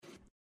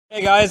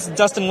Hey guys,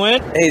 Dustin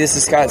Witt. Hey, this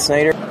is Scott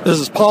Snyder. This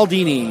is Paul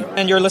Dini.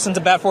 And you're listening to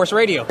Bat Force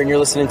Radio. And you're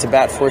listening to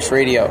Bat Force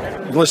Radio.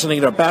 You're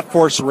listening to Bat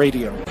Force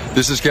Radio.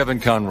 This is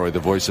Kevin Conroy, the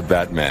voice of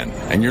Batman,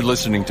 and you're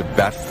listening to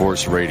Bat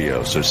Force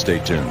Radio, so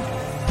stay tuned.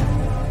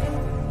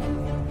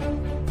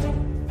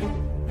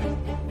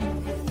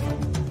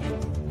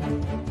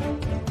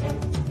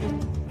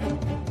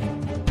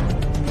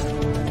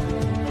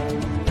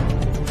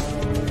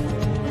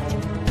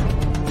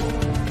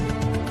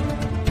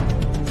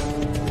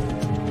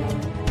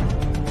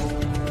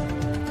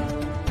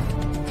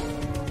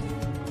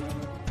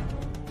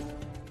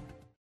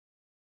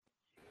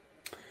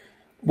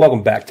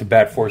 Welcome back to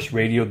Bat Force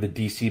Radio, the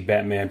DC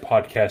Batman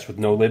podcast with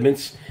no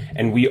limits,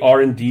 and we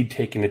are indeed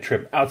taking a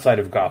trip outside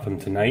of Gotham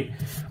tonight.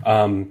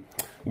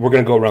 We're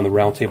going to go around the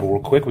round table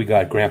real quick. We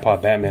got Grandpa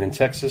Batman in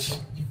Texas.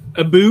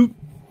 A boot.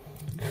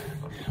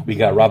 We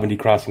got Robin D.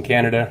 Cross in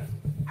Canada.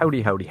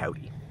 Howdy, howdy,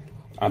 howdy.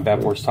 I'm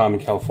Bat Force Tom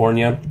in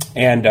California.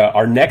 And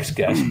our next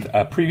guest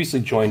previously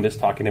joined us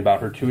talking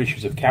about her 2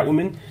 issues of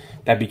Catwoman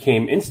that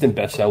became instant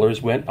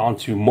bestsellers, went on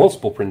to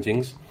multiple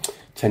printings.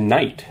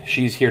 Tonight,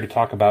 she's here to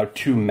talk about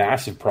 2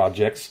 massive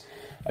projects,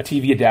 a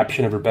TV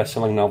adaptation of her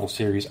best-selling novel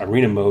series,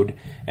 Arena Mode,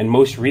 and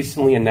most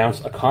recently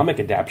announced a comic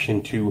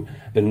adaptation to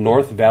the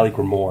North Valley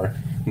Grimoire,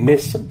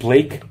 Miss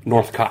Blake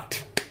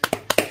Northcott.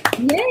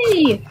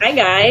 Yay! Hi,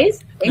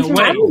 guys. Thanks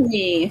for having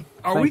me.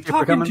 Are we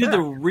talking to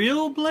the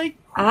real Blake?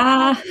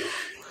 Yes.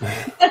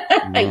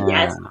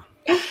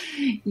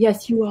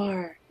 Yes, you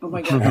are. Oh,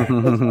 my God. That's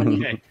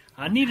funny. Okay.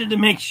 I needed to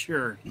make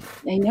sure.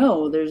 I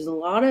know. There's a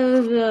lot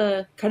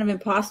of kind of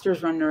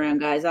imposters running around,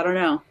 guys. I don't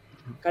know.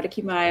 Got to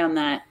keep my eye on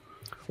that.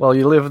 Well,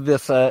 you live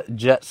this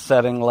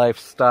jet-setting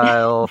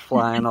lifestyle,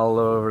 flying all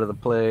over the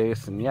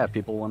place, and yeah,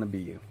 people want to be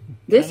you.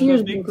 This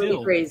year's been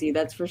pretty crazy,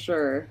 that's for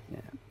sure. Yeah.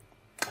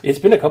 It's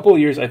been a couple of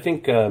years. I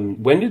think,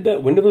 when did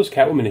those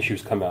Catwoman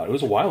issues come out? It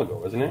was a while ago,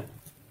 wasn't it?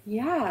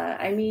 Yeah,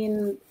 I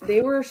mean, they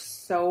were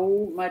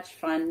so much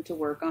fun to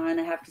work on,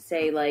 I have to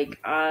say.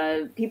 Like,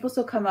 people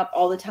still come up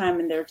all the time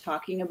and they're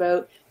talking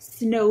about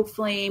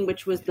Snowflame,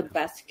 which was the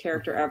best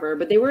character ever.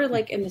 But they were,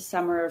 like, in the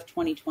summer of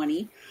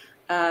 2020.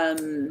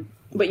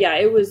 But, yeah,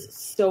 it was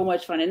so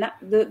much fun. And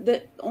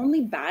the only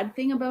bad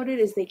thing about it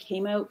is they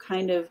came out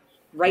kind of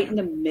right in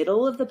the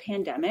middle of the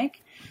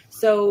pandemic.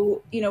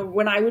 So, you know,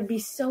 when I would be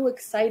so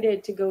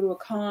excited to go to a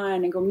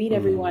con and go meet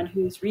everyone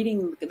who's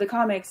reading the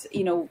comics,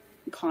 you know,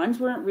 cons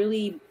weren't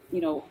really,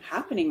 you know,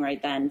 happening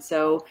right then.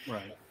 So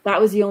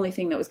that was the only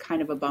thing that was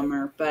kind of a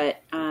bummer.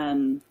 But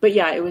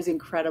yeah, it was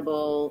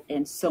incredible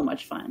and so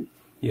much fun.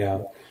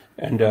 Yeah.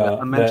 And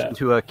I mentioned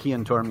to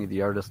Kian Tormey,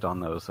 the artist on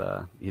those,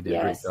 he did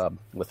a great job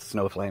with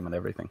Snowflame and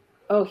everything.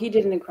 Oh, he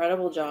did an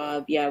incredible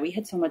job. Yeah, we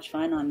had so much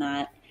fun on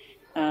that.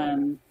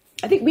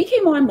 I think we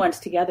came on once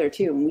together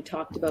too, and we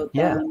talked about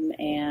them,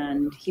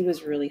 and he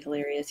was really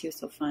hilarious. He was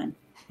so fun.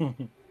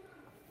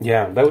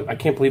 Yeah, I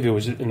can't believe it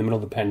was in the middle of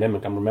the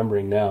pandemic. I'm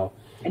remembering now.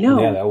 I know.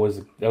 And yeah,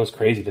 that was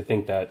crazy to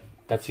think that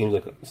seems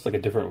like it's like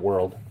a different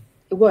world.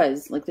 It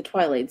was like the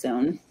Twilight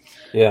Zone.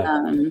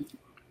 Yeah.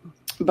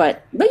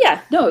 But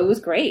yeah, no, it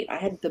was great. I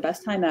had the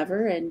best time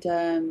ever, and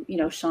you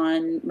know,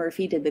 Sean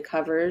Murphy did the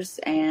covers,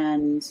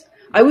 and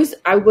I was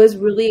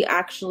really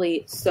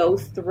actually so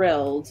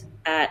thrilled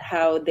at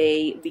how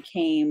they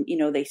became, you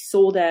know, they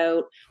sold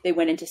out. They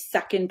went into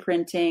second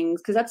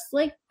printings because that's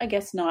like, I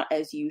guess, not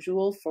as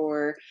usual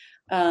for.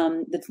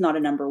 That's not a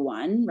number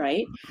one,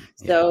 right?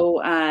 Yeah.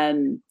 So,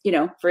 you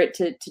know, for it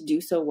to do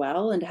so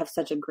well and to have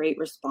such a great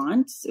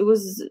response, it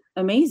was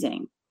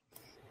amazing.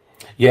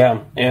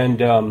 Yeah, and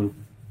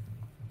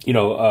you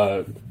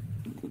know,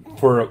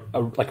 for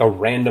a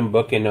random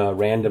book in a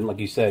random, like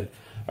you said,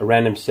 a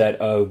random set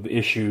of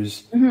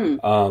issues.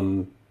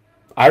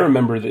 I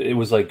remember that it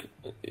was like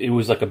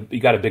you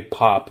got a big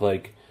pop.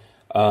 Like,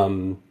 I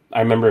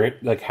remember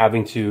like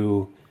having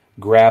to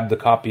grab the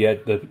copy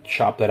at the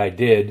shop that I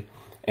did.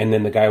 And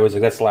then the guy was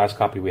like, "That's the last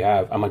copy we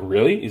have." I'm like,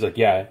 "Really?" He's like,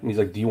 "Yeah." And he's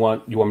like, "Do you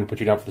want me to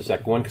put you down for the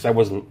second one?" Because I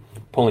wasn't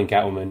pulling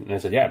Catwoman, and I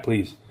said, "Yeah,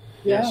 please."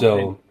 Yeah.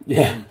 So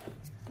yeah,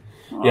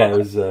 it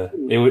was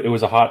it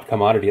was a hot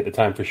commodity at the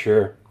time for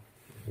sure.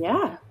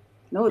 Yeah.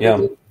 No. I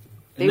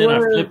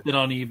flipped it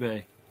on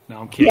eBay. No,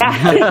 I'm kidding.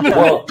 Yeah.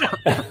 Well,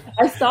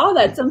 I saw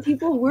that some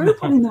people were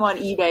putting them on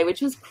eBay, which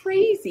was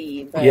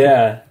crazy. But...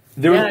 Yeah.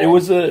 It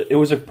was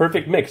a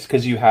perfect mix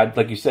because you had,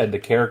 like you said, the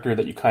character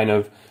that you kind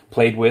of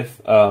played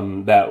with.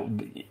 That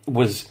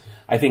was,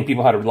 I think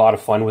people had a lot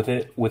of fun with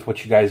it, with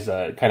what you guys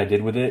kind of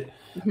did with it.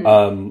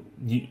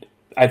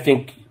 I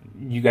think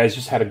you guys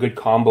just had a good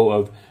combo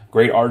of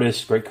great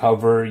artists, great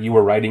cover. You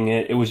were writing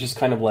it. It was just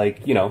kind of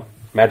like, you know,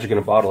 magic in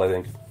a bottle, I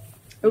think.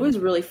 It was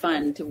really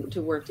fun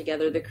to work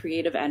together. The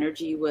creative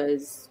energy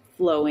was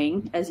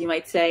flowing, as you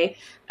might say.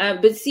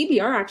 But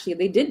CBR, actually,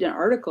 they did an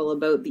article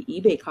about the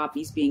eBay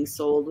copies being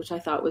sold, which I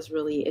thought was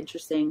really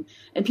interesting.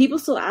 And people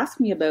still ask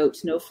me about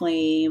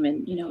Snowflame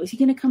and, you know, is he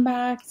going to come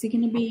back? Is he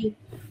going to be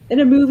in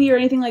a movie or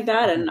anything like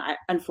that? And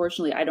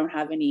unfortunately, I don't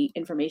have any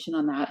information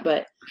on that.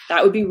 But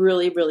that would be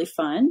really, really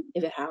fun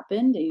if it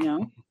happened, you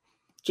know.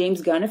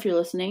 James Gunn, if you're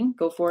listening,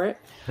 go for it.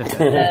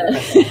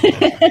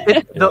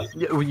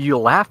 You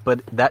laugh,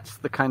 but that's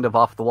the kind of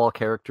off-the-wall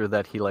character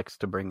that he likes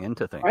to bring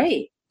into things.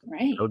 Right.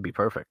 That would be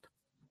perfect.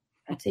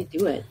 I'd say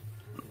do it.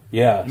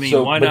 Yeah. I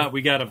mean, why not?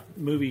 We got a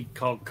movie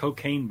called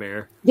Cocaine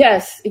Bear.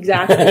 Yes,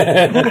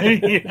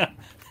 exactly. Yeah.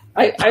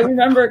 I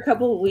remember a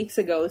couple of weeks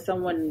ago,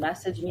 someone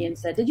messaged me and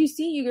said, "Did you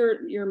see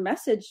your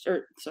message?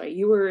 Or sorry,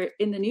 you were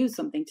in the news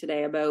something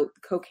today about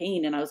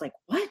cocaine." And I was like,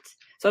 "What?"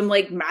 So I'm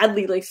like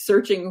madly like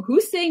searching,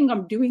 who's saying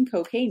I'm doing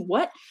cocaine?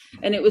 What?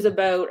 And it was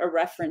about a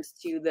reference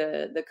to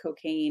the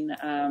cocaine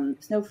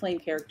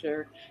Snowflame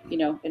character,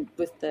 and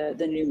with the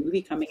new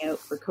movie coming out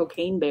for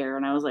Cocaine Bear.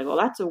 And I was like, well,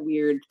 that's a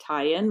weird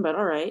tie-in, but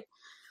all right.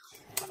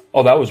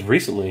 Oh, that was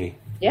recently.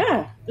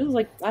 Yeah, it was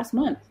like last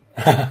month.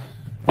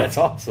 That's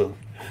awesome.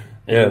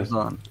 Yeah.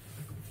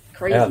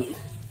 Crazy. Yeah.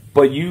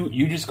 But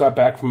you just got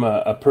back from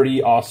a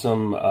pretty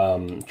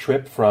awesome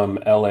trip from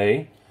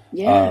LA.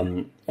 Yeah.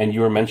 And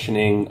you were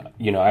mentioning,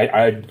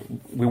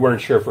 we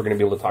weren't sure if we're going to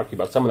be able to talk to you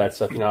about some of that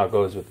stuff. You know how it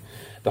goes with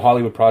the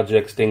Hollywood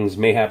projects. Things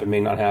may happen, may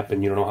not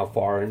happen. You don't know how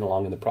far and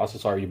along in the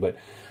process are you. But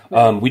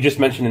we just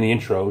mentioned in the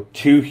intro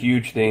 2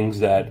 huge things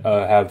that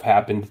have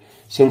happened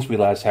since we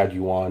last had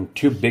you on.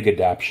 2 big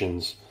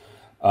adaptions.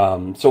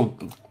 So,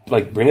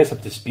 bring us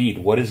up to speed.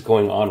 What is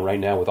going on right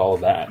now with all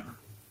of that?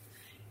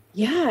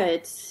 Yeah,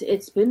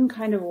 it's been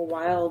kind of a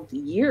wild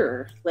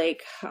year.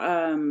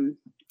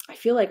 I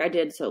feel like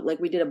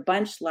we did a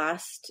bunch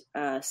last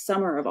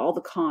summer of all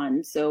the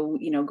cons. So,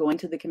 going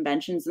to the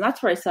conventions, and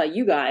that's where I saw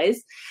you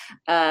guys,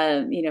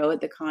 at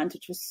the cons,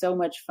 which was so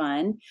much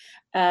fun.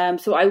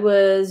 So I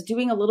was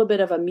doing a little bit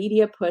of a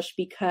media push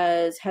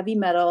because Heavy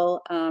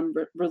Metal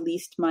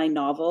released my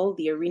novel,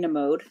 The Arena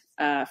Mode,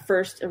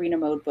 first Arena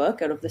Mode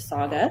book out of the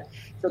saga.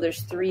 So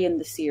there's 3 in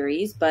the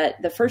series, but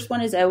the first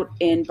one is out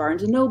in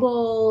Barnes &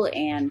 Noble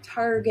and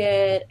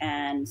Target,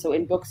 and so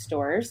in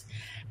bookstores.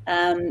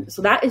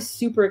 So that is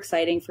super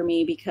exciting for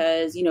me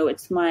because,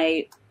 it's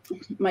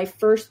my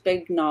first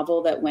big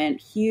novel that went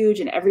huge,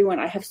 and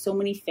I have so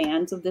many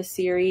fans of this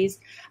series,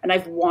 and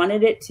I've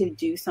wanted it to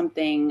do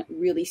something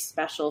really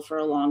special for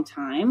a long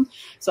time.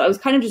 So I was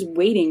kind of just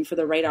waiting for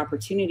the right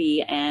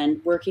opportunity,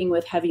 and working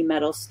with Heavy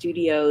Metal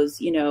Studios,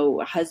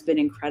 has been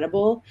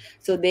incredible.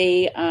 So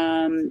they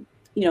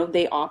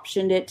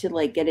optioned it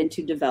to get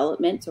into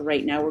development. So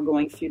right now we're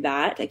going through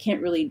that. I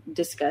can't really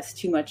discuss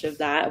too much of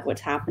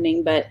what's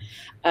happening, but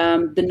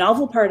the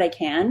novel part I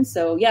can.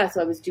 So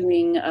I was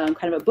doing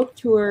kind of a book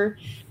tour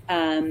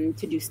to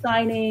do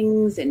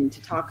signings and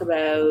to talk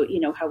about,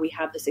 how we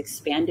have this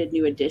expanded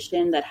new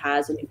edition that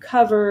has a new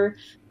cover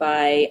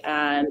by,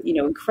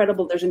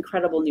 there's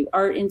incredible new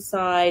art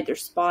inside.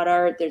 There's spot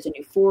art. There's a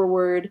new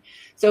foreword.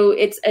 So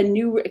it's a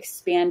new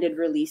expanded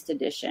released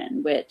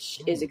edition,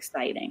 which is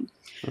exciting.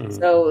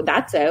 So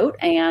that's out,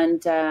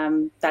 and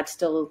that's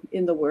still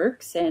in the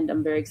works, and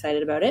I'm very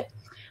excited about it.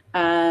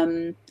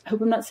 I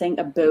hope I'm not saying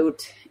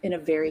about in a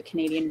very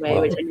Canadian way,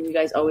 which I know you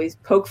guys always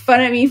poke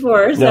fun at me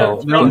for.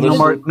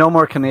 No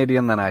more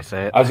Canadian than I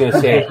say it. I was going to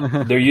say,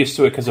 they're used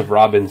to it because of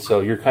Robin, so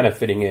you're kind of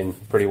fitting in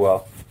pretty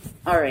well.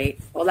 All right.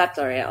 Well, that's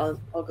all right.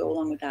 I'll go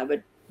along with that,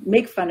 but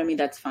make fun of me.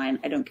 That's fine.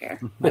 I don't care.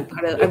 I've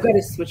got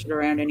to switch it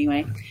around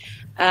anyway.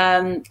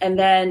 And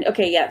then,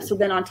 so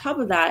then on top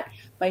of that,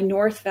 my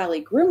North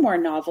Valley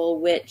Grimoire novel,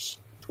 which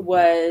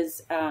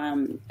was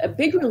a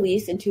big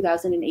release in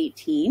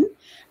 2018,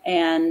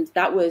 and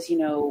that was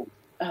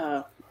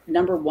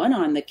number 1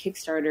 on the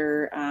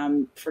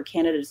Kickstarter for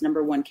Canada's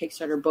number 1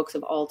 Kickstarter books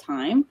of all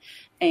time,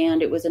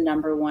 and it was a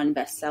number 1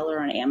 bestseller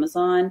on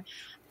Amazon.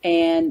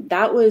 And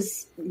that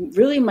was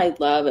really my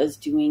love, is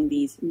doing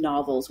these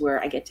novels where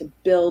I get to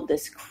build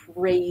this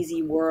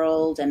crazy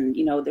world, and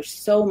there's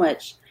so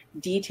much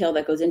detail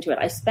that goes into it.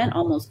 I spent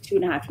almost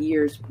 2.5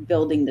 years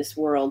building this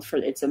world.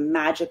 It's a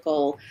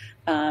magical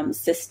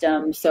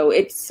system. So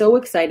it's so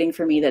exciting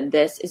for me that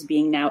this is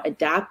being now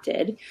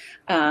adapted,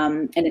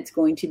 and it's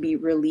going to be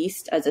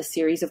released as a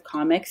series of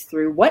comics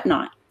through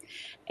Whatnot.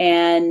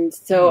 And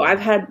so I've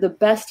had the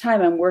best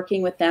time. I'm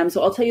working with them.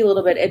 So I'll tell you a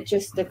little bit,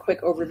 just a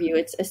quick overview.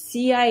 It's a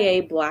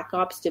CIA Black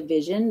Ops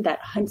division that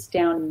hunts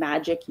down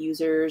magic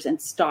users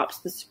and stops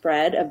the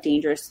spread of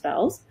dangerous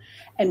spells.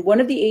 And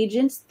one of the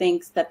agents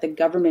thinks that the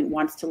government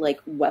wants to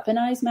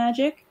weaponize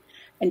magic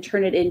and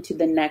turn it into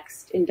the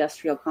next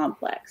industrial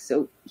complex.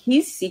 So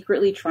he's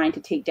secretly trying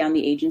to take down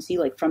the agency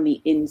from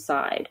the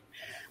inside.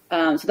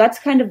 So that's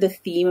kind of the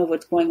theme of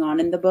what's going on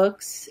in the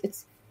books.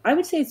 I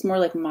would say it's more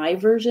like my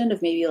version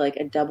of maybe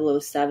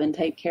a 007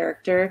 type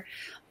character.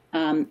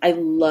 I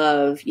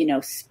love,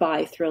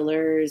 spy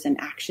thrillers and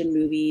action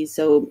movies.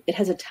 So it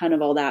has a ton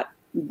of all that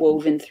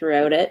woven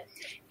throughout it.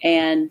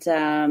 And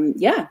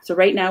so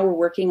right now we're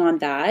working on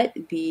that.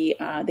 They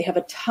have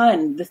a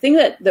ton. The thing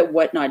that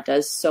Whatnot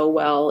does so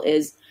well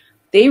is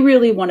they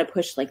really want to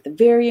push the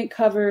variant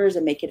covers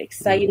and make it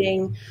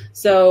exciting.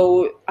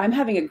 So I'm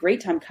having a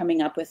great time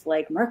coming up with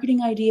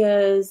marketing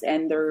ideas,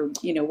 and we're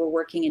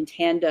working in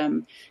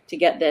tandem to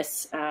get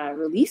this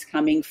release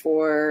coming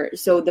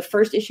so the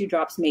first issue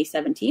drops May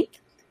 17th.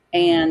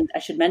 And I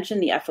should mention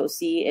the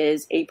FOC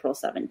is April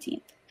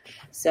 17th.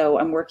 So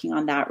I'm working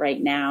on that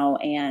right now,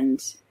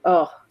 and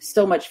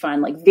so much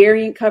fun. Like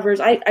variant covers.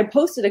 I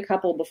posted a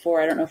couple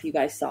before. I don't know if you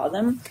guys saw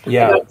them.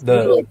 Yeah,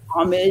 the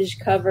homage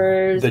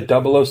covers.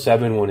 The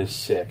 007 one is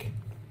sick.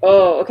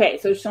 Oh, okay.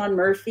 So Sean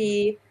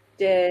Murphy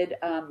did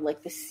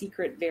like the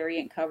secret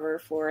variant cover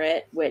for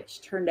it,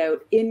 which turned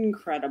out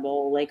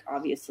incredible. Like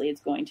obviously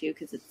it's going to,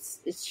 because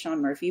it's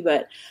Sean Murphy,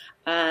 but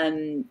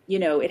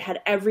it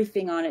had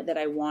everything on it that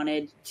I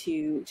wanted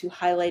to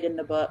highlight in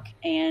the book,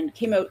 and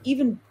came out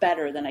even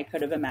better than I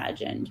could have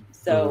imagined.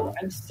 So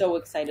I'm so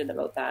excited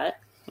about that.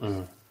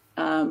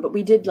 But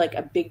we did like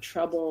a Big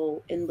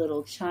Trouble in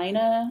Little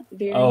China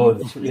variant. Oh,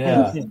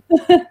 yeah.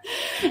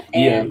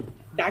 And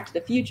Back to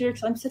the Future,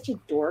 because I'm such a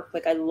dork.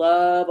 Like I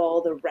love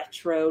all the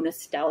retro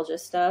nostalgia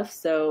stuff.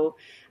 So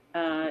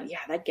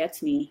that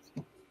gets me.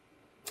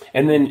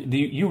 And then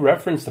you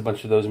referenced a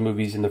bunch of those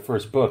movies in the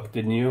first book,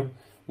 didn't you?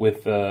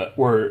 With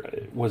or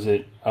was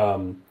it?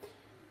 I'm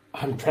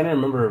trying to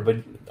remember, but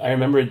I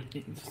remember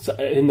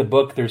in the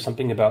book there's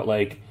something about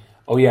like,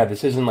 oh yeah,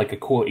 this isn't like a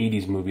cool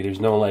 '80s movie. There's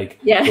no like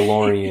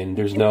DeLorean.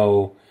 There's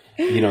no,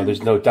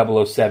 there's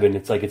no 007.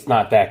 It's like it's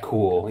not that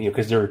cool,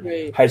 because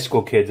they're high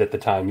school kids at the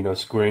time,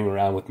 screwing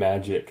around with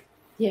magic.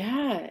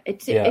 Yeah,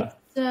 it's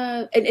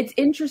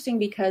interesting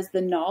because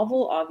the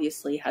novel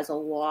obviously has a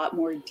lot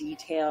more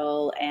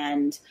detail,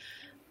 and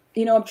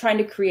I'm trying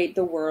to create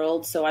the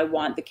world, so I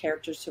want the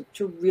characters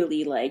to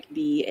really like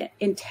be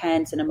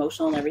intense and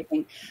emotional and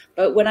everything.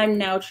 But when I'm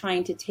now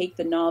trying to take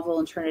the novel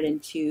and turn it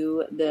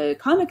into the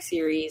comic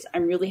series,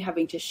 I'm really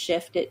having to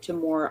shift it to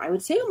more, I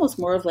would say almost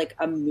more of like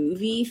a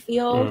movie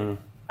feel.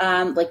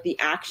 Like the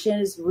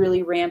action is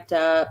really ramped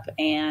up,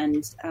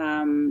 and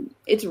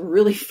it's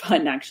really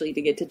fun actually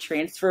to get to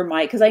transfer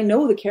because I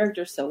know the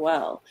characters so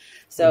well.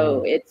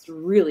 So it's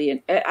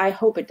really, I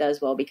hope it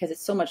does well, because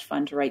it's so much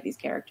fun to write these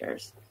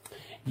characters.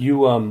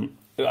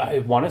 I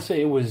want to say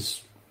it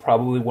was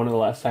probably one of the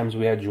last times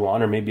we had you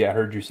on, or maybe I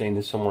heard you saying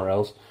this somewhere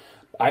else.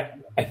 I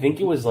think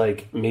it was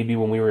like maybe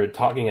when we were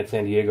talking at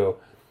San Diego.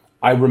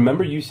 I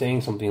remember you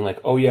saying something like,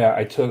 "Oh yeah,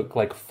 I took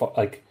like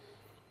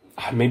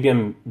maybe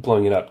I'm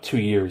blowing it up, 2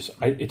 years.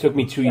 It took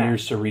me 2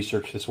 years to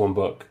research this one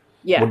book.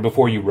 Yeah,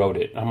 before you wrote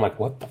it." I'm like,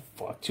 "What the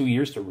fuck? 2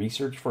 years to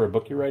research for a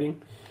book you're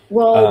writing?"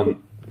 Well.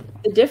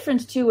 The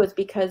difference, too, was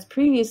because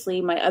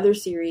previously my other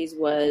series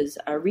was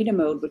Read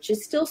Mode, which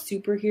is still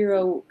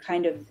superhero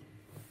kind of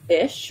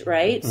ish,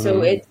 right? Mm-hmm.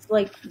 So it's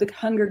like the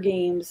Hunger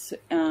Games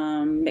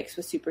mixed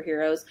with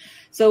superheroes.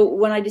 So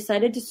when I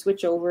decided to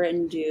switch over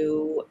and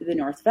do the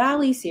North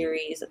Valley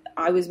series,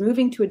 I was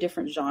moving to a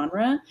different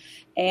genre,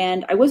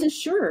 and I wasn't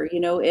sure,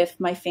 if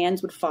my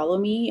fans would follow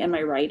me and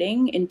my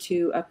writing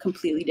into a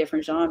completely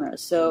different genre.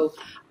 So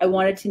I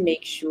wanted to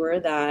make sure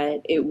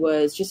that it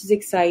was just as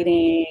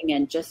exciting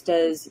and just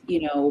as,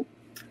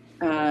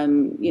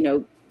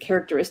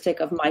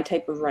 characteristic of my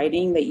type of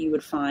writing that you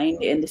would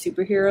find in the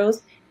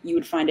superheroes. You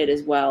would find it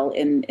as well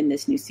in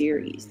this new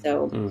series.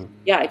 So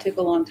I took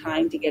a long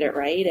time to get it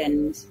right.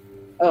 And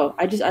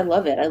I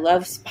love it.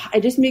 It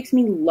just makes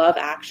me love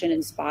action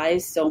and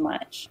spies so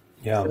much.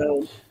 Yeah.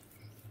 So.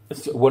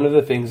 One of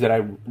the things that I,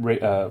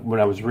 when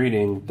I was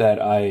reading that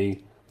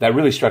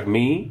really struck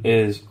me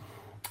is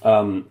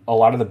a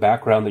lot of the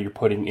background that you're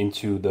putting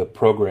into the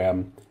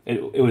program.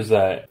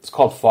 It's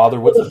called Father.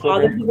 What's the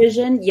program? Father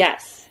Division.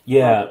 Yes.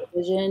 Yeah.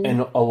 Division.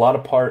 And a lot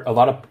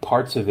of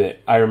parts of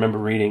it I remember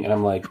reading, and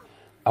I'm like,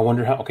 I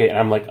wonder how. Okay, and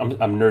I'm like, I'm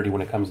nerdy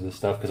when it comes to this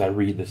stuff because I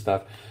read this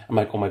stuff. I'm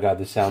like, oh my god,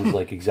 this sounds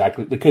like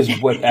exactly because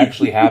what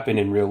actually happened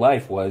in real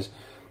life was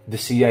the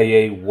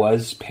CIA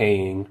was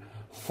paying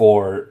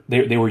for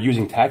they were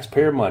using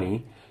taxpayer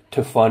money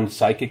to fund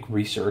psychic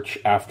research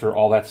after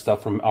all that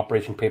stuff from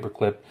Operation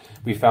Paperclip.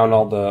 We found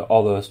all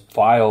the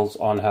files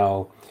on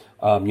how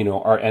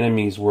our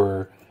enemies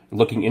were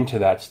looking into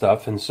that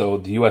stuff, and so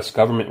the U.S.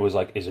 government was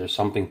like,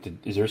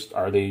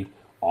 are they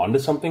onto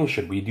something?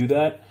 Should we do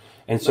that?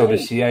 And so the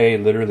CIA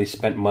literally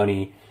spent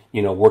money,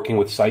 working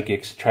with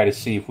psychics to try to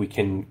see if we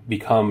can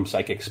become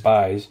psychic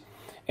spies.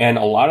 And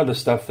a lot of the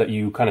stuff that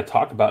you kind of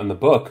talk about in the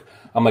book,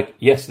 I'm like,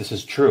 yes, this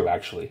is true,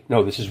 actually.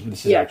 No, this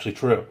is actually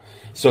true.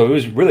 So it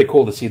was really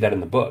cool to see that in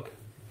the book.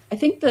 I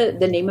think the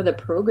name of the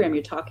program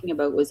you're talking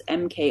about was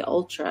MK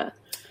Ultra.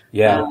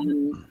 Yeah.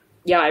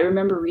 I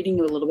remember reading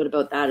a little bit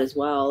about that as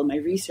well, my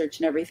research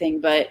and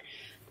everything. But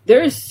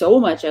there is so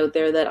much out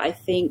there that I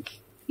think,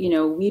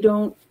 we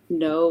don't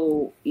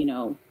know,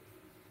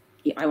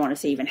 I want to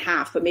say even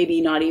half, but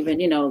maybe not even,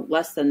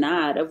 less than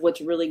that of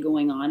what's really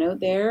going on out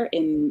there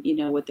in,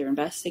 what they're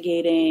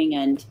investigating.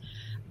 And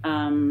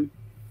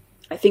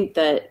I think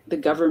that the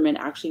government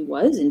actually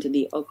was into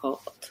the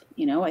occult.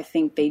 I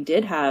think they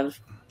did have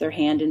their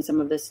hand in some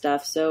of this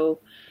stuff. So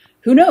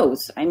who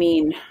knows? I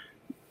mean,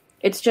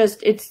 it's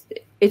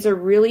a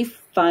really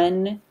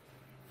fun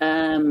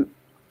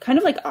kind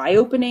of like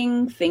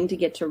eye-opening thing to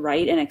get to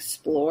write and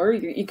explore.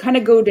 You kind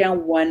of go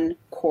down one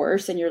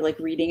course and you're like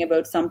reading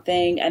about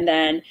something, and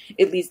then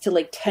it leads to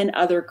like 10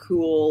 other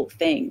cool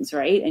things,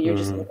 right? And you're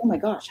just like, oh my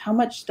gosh, how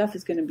much stuff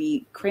is going to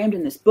be crammed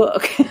in this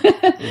book?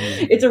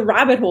 It's a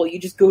rabbit hole you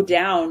just go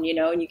down, you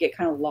know, and you get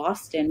kind of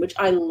lost in, which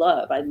I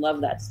love. I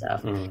love that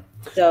stuff.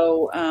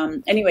 So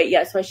anyway,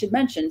 yeah, so I should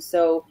mention,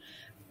 so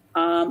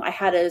I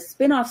had a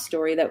spin-off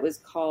story that was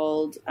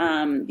called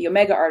The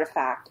Omega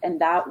Artifact, and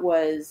that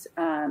was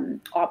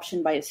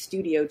optioned by a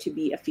studio to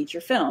be a feature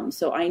film.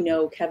 So I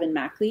know Kevin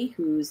Mackley,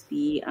 who's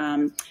the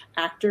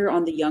actor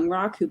on The Young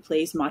Rock who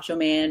plays Macho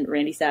Man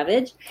Randy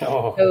Savage.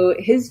 So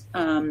his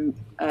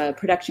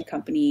production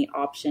company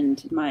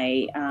optioned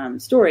my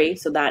story,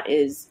 so that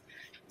is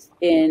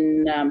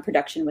in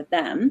production with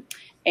them.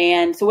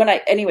 And so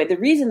the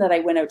reason that I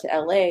went out to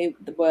LA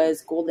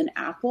was Golden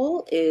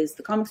Apple is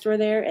the comic store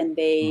there, and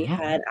they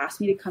had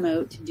asked me to come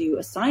out to do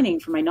a signing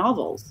for my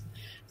novels.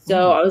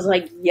 So I was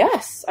like,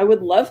 yes, I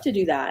would love to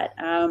do that.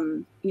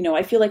 You know,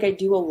 I feel like I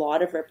do a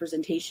lot of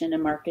representation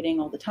and marketing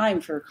all the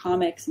time for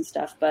comics and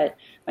stuff, but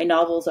my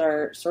novels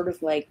are sort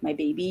of like my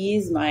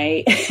babies,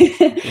 my,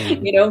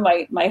 you know,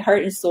 my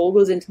heart and soul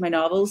goes into my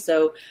novels.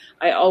 So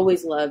I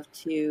always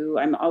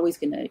I'm always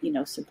going to, you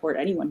know, support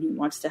anyone who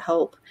wants to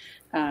help,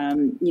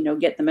 you know,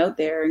 get them out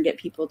there and get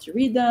people to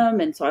read them.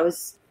 And so I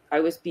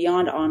was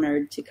beyond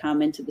honored to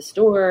come into the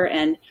store.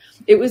 And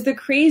it was the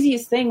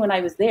craziest thing when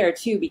I was there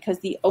too, because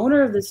the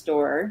owner of the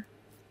store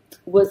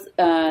was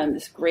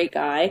this great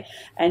guy,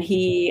 and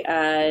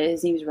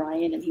his name's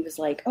Ryan, and he was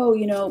like, oh,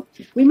 you know,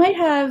 we might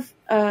have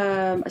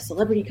a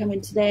celebrity come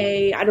in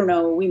today. I don't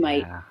know, we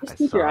might. Just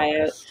keep your eye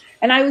out.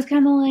 And I was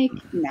kind of like,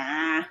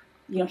 nah.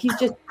 You know,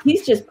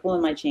 he's just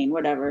pulling my chain,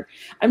 whatever.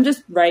 I'm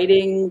just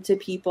writing to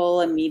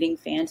people and meeting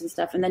fans and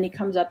stuff. And then he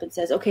comes up and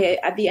says, okay,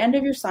 at the end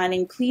of your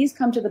signing, please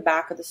come to the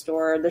back of the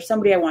store. There's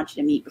somebody I want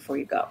you to meet before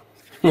you go.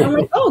 And I'm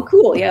like, oh,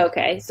 cool. Yeah,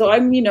 okay. So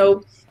I'm, you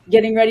know,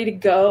 getting ready to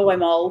go.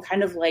 I'm all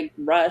kind of like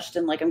rushed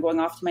and like I'm going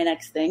off to my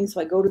next thing.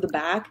 So I go to the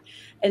back,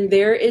 and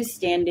there is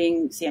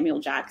standing Samuel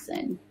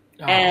Jackson.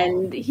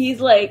 And he's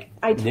like,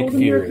 I told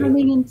him you were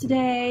coming in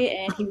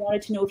today, and he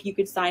wanted to know if you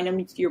could sign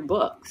him to your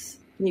books.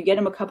 And you get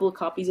him a couple of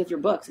copies of your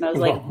books. And I was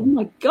like, oh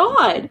my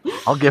God.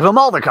 I'll give him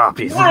all the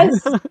copies.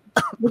 Yes.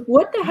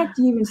 What the heck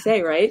do you even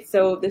say, right?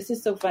 So this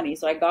is so funny.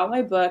 So I got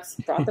my books,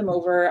 brought them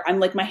over.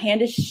 I'm like, my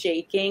hand is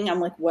shaking. I'm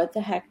like, what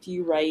the heck do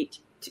you write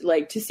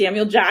to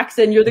Samuel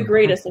Jackson? You're the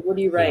greatest. Like, what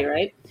do you write,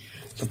 right?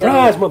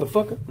 Surprise,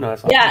 motherfucker. No,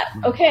 that's not. Yeah,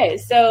 okay.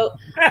 So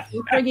after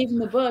I gave him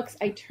the books,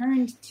 I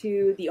turned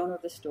to the owner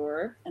of the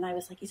store, and I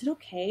was like, is it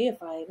okay if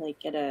I like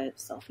get a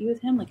selfie with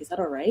him? Like, is that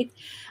all right?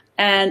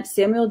 And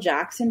Samuel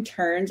Jackson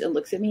turns and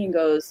looks at me and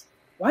goes,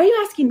 why are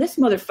you asking this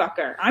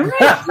motherfucker? I'm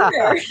right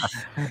here.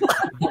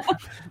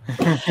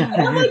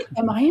 And I'm like,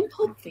 am I in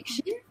Pulp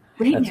Fiction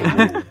right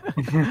now?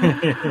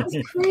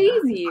 It's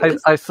crazy.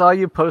 I saw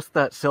you post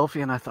that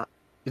selfie, and I thought,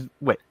 is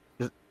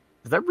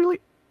that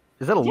really...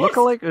 Is that a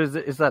lookalike, or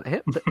is that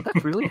him?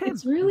 That's really him.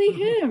 It's really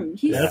him.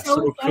 He's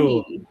so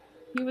funny. Cool.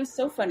 He was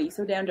so funny,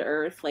 so down to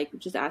earth, like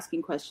just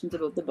asking questions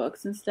about the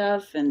books and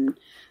stuff. And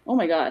oh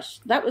my gosh,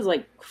 that was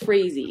like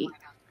crazy.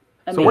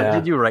 So what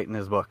did you write in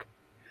his book?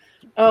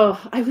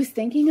 Oh, I was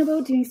thinking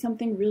about doing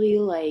something really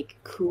like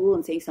cool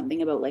and saying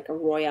something about like a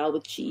Royale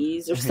with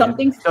cheese or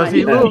something funny. Does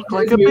he look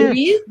like a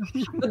movies.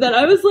 But then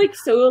I was like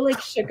so like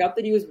shook up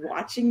that he was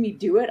watching me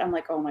do it. I'm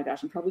like, oh my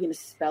gosh, I'm probably gonna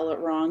spell it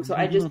wrong. So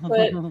I just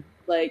put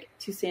like,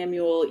 to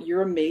Samuel,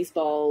 you're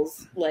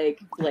amazeballs. Like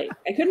I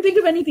couldn't think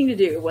of anything to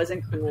do. It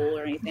wasn't cool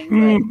or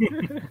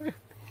anything. But...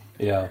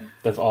 Yeah,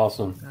 that's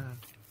awesome.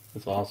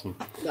 That's awesome.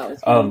 That was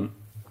fun.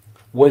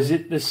 Was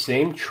it the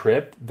same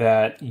trip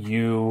that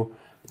you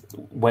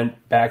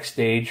went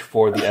backstage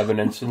for the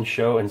Evanescence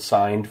show and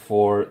signed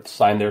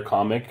their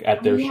comic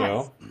at their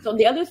show? So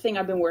the other thing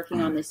I've been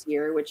working on this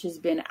year, which has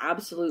been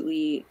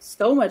absolutely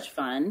so much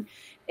fun,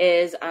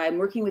 is I'm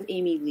working with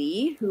Amy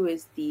Lee, who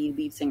is the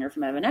lead singer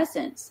from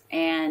Evanescence.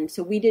 And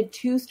so we did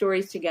 2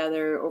 stories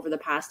together over the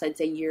past, I'd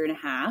say, year and a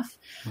half.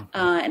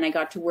 And I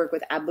got to work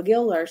with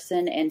Abigail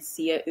Larson and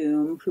Sia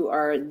who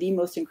are the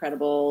most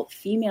incredible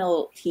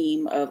female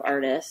team of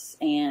artists.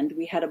 And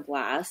we had a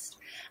blast.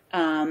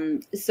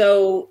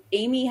 So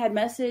Amy had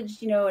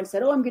messaged, and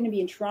said, oh, I'm going to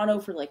be in Toronto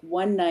for like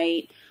one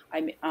night.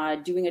 I'm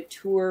doing a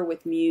tour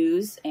with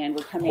Muse, and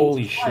we're coming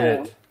Holy to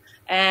Toronto. shit.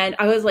 And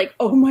I was like,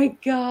 oh my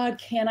God,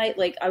 can I,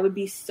 I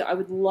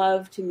would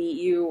love to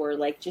meet you, or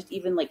just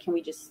even can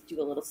we just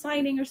do a little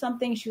signing or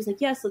something? She was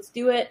like, yes, let's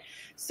do it.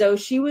 So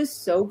she was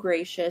so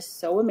gracious,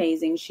 so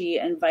amazing. She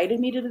invited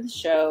me to the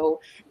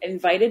show,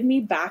 invited me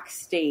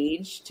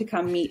backstage to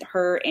come meet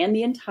her and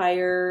the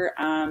entire,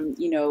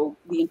 the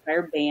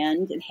entire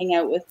band and hang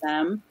out with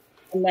them.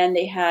 And then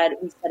we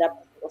set up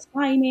a little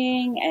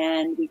signing,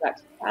 and we got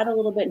to chat a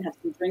little bit and have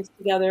some drinks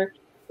together.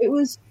 It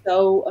was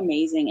so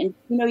amazing. And,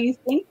 you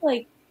think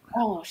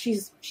oh,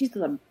 she's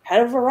the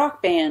head of a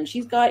rock band.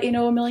 She's got,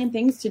 a million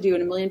things to do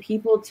and a million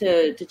people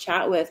to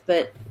chat with.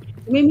 But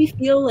it made me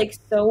feel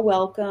so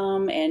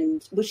welcome.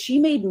 And she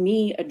made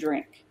me a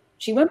drink.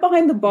 She went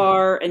behind the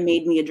bar and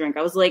made me a drink.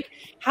 I was like,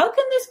 how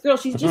can this girl,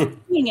 she's just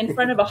singing in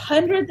front of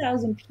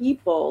 100,000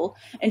 people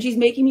and she's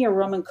making me a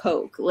rum and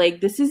coke. Like,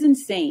 this is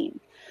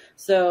insane.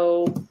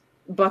 So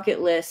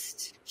bucket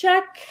list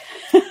check.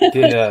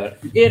 You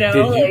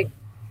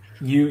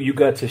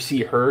got to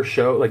see her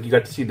show, like you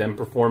got to see them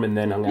perform and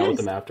then hung out with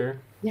them after?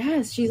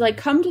 Yes, she's like,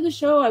 come to the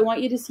show. I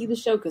want you to see the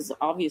show because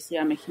obviously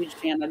I'm a huge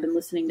fan. I've been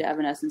listening to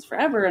Evanescence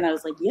forever, and I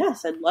was like,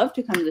 yes, I'd love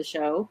to come to the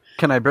show.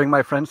 Can I bring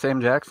my friend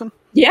Sam Jackson?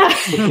 Yeah.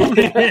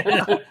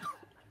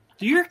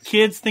 Do your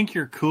kids think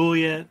you're cool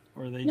yet?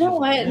 Or they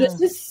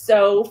this is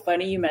so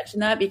funny you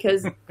mentioned that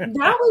because that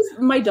was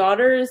my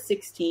daughter is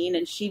 16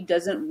 and she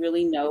doesn't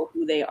really know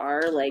who they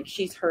are. Like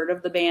she's heard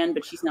of the band,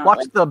 but she's not.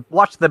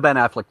 Watch the Ben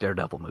Affleck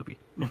Daredevil movie.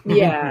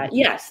 Yeah,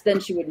 yes,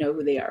 then she would know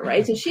who they are,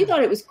 right? So she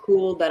thought it was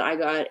cool that I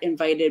got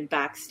invited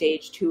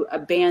backstage to a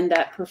band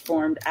that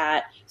performed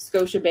at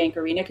Scotiabank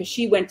Arena because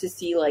she went to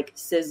see like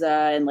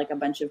SZA and like a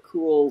bunch of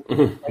cool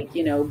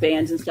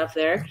bands and stuff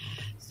there.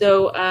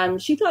 So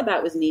she thought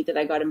that was neat that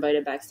I got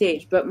invited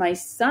backstage. But my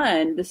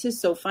son, this is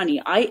so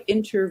funny. I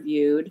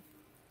interviewed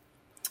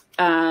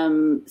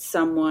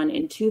someone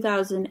in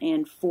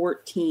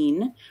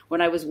 2014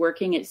 when I was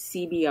working at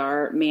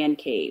CBR Man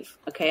Cave.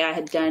 Okay, I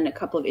had done a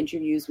couple of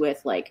interviews with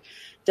like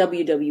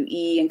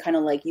WWE and kind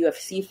of like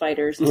UFC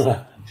fighters.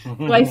 So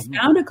I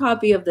found a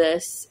copy of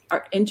this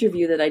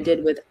interview that I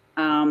did with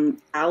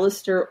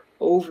Alistair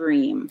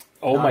Overeem.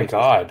 Oh my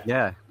God.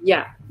 Yeah.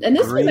 Yeah. And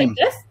this was like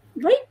this.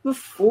 Right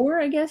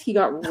before, I guess, he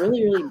got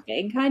really, really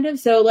big, kind of.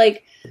 So,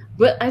 like,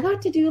 but I got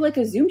to do, like,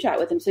 a Zoom chat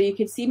with him. So you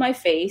could see my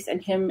face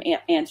and him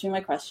answering my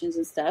questions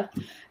and stuff.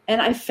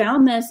 And I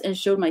found this and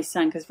showed my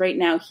son, because right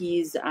now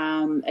he's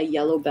a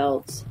yellow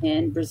belt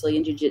in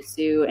Brazilian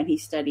Jiu-Jitsu, and he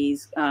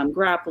studies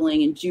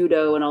grappling and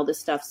judo and all this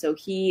stuff. So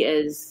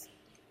he's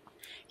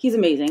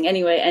amazing.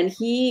 Anyway, and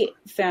he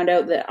found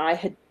out that I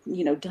had,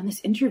 done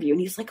this interview,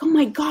 and he's like, oh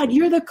my God,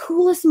 you're the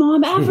coolest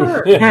mom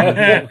ever.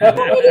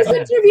 This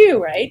interview,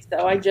 right?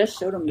 So I just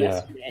showed him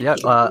yesterday. Yeah,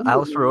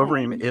 Alistair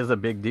Overeem is a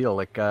big deal.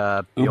 Like,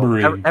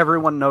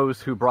 everyone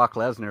knows who Brock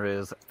Lesnar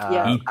is.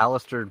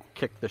 Alistair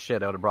kicked the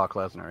shit out of Brock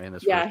Lesnar in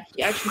this. Yeah,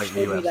 he actually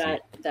showed me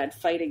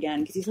that fight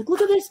again because he's like,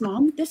 look at this,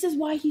 Mom. This is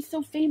why he's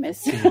so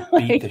famous.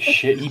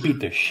 He beat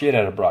the shit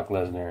out of Brock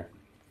Lesnar.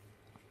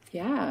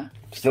 Yeah.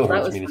 Still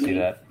hurts me to see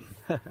that.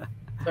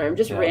 Sorry, I'm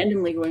just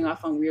randomly going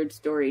off on weird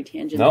story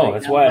tangents. No,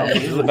 that's why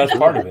this is the best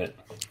part of it.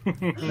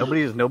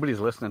 Nobody's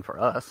listening for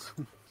us.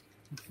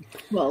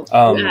 Well,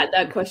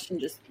 that question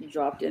just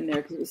dropped in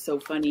there because it was so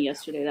funny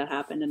yesterday that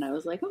happened, and I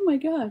was like, oh my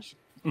gosh.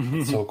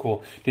 So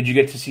cool. Did you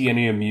get to see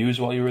any of Muse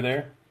while you were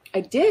there?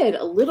 I did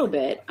a little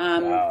bit,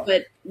 Wow.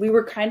 but we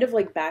were kind of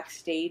like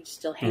backstage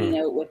still hanging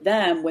out with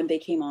them when they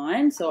came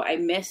on, so I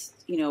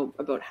missed,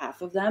 about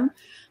half of them.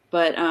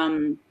 But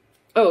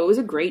it was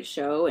a great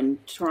show, and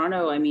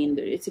Toronto, I mean,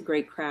 it's a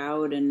great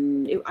crowd,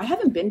 and I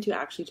haven't been to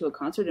a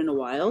concert in a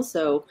while,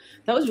 so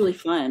that was really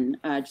fun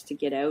just to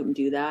get out and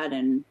do that,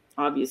 and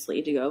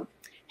obviously to go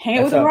hang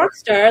out with a rock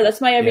star.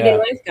 That's my everyday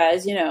life,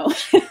 guys,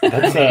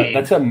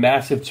 That's a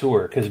massive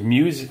tour, because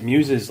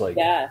Muse is like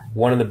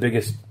one of the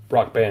biggest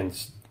rock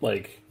bands,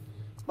 like...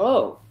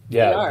 Oh,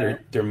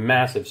 they're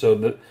massive. So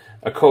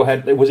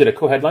was it a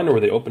co-headline, or were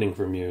they opening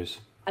for Muse?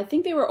 I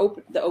think they were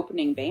the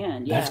opening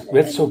band,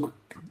 That's so...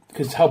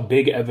 Because how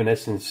big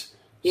Evanescence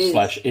is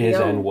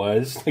and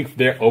was, like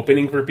they're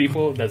opening for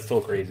people, that's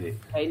still crazy.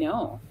 I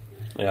know.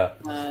 Yeah.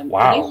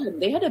 Wow.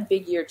 They had a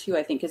big year too,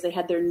 I think, because they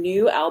had their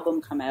new album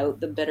come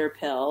out, The Bitter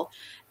Pill,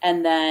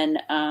 and then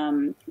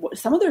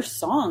some of their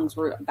songs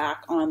were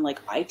back on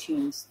like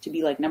iTunes to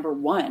be like number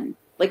one.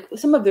 Like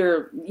some of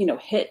their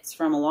hits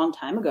from a long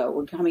time ago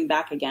were coming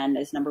back again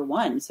as number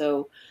one.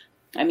 So,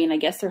 I mean, I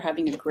guess they're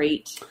having a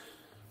great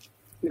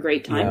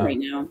time right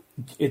now.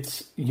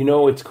 It's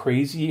it's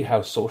crazy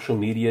how social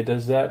media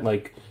does that.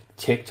 Like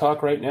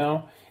TikTok right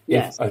now,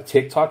 if a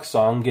TikTok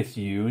song gets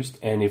used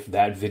and if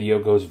that video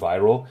goes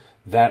viral,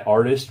 that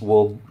artist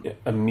will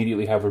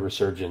immediately have a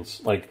resurgence.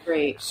 Like,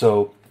 great.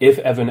 So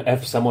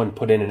if someone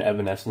put in an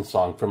Evanescence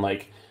song from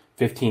like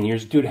 15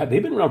 years, dude,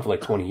 they've been around for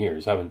like 20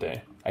 years, haven't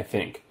they? I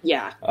think.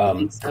 Yeah. I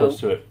think so. Close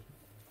to it.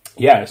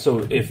 Yeah.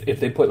 So if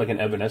they put like an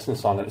Evanescence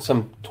song and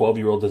some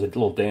 12-year-old does a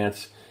little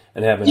dance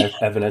and have an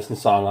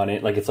Evanescence song on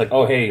it, like it's like,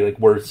 oh hey, like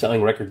we're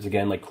selling records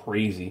again like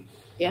crazy.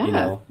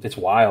 Yeah. It's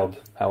wild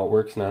how it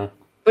works now.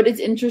 But it's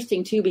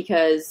interesting too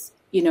because,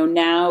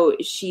 now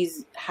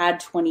she's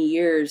had 20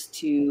 years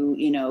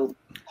to,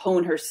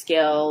 hone her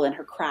skill and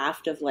her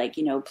craft of like,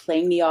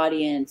 playing the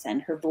audience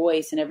and her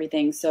voice and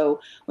everything. So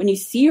when you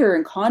see her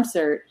in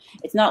concert,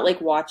 it's not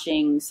like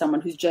watching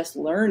someone who's just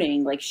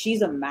learning. Like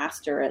she's a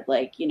master at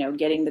like,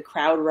 getting the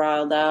crowd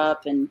riled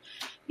up and,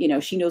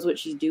 she knows what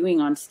she's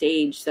doing on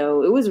stage.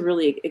 So it was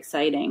really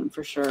exciting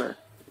for sure.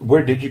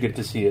 Where did you get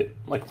to see it?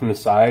 Like from the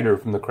side or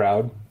from the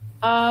crowd?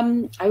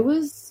 I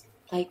was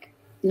like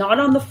not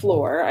on the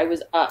floor. I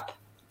was up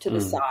to the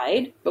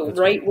side, but that's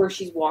right where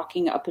she's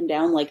walking up and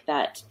down like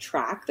that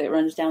track that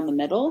runs down the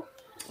middle.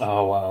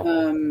 Oh, wow.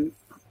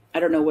 I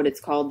don't know what it's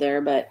called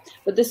there, but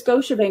the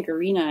Scotiabank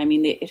Arena, I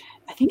mean,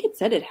 I think it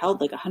said it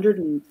held like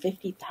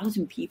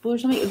 150,000 people or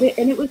something,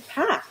 and it was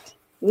packed.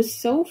 It was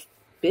so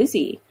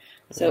busy.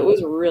 So it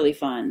was really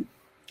fun.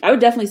 I would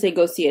definitely say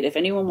go see it. If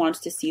anyone wants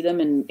to see them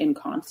in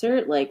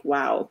concert, like,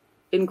 wow,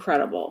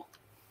 incredible.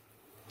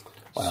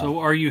 Wow. So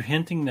are you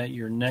hinting that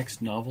your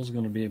next novel is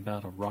going to be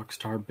about a rock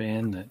star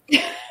band that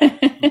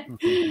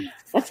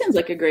that sounds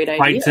like a great idea.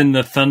 Fights in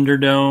the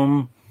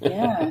Thunderdome?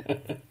 Yeah.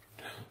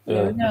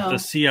 The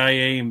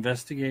CIA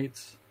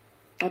investigates?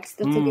 That's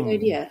a good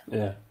idea.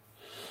 Yeah.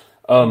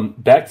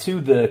 Back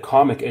to the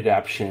comic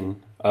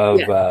adaptation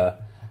of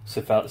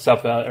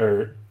South Valley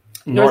or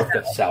North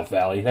South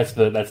Valley. That's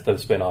the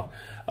spinoff.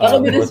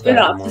 That'll be the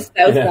spinoff, the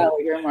South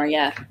Valley Grimoire.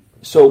 Yeah.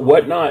 So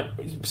Whatnot.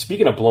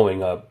 Speaking of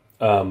blowing up,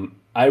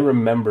 I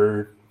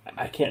remember,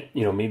 I can't,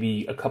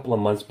 maybe a couple of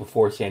months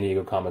before San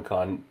Diego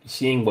Comic-Con,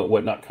 seeing what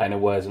Whatnot kind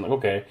of was, and like,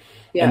 okay.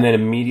 Yeah. And then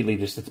immediately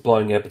just it's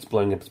blowing up.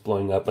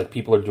 Like,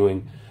 people are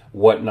doing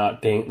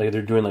Whatnot thing, like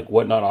they're doing like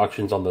Whatnot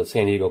auctions on the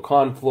San Diego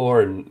Con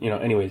floor, and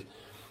anyways.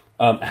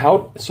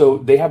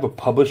 So they have a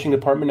publishing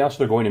department now, so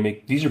they're going to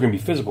make, these are going to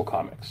be physical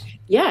comics.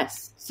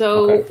 Yes.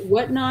 So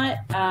Whatnot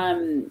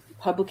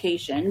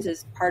Publications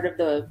is part of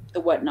the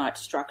Whatnot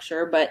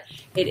structure, but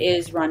it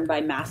is run by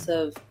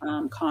Massive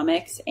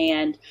Comics.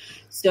 And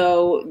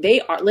so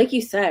they are, like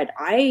you said,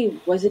 I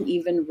wasn't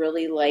even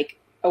really like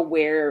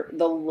aware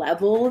the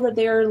level that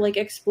they're like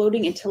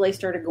exploding until I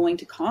started going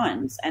to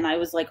cons. And I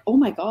was like, oh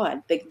my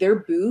God, like their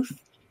booth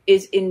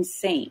is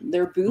insane.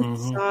 Their booth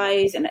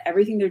size and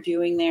everything they're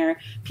doing there.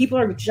 People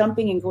are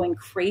jumping and going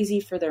crazy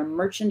for their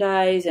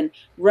merchandise and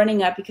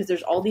running up because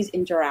there's all these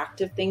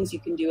interactive things you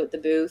can do at the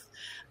booth.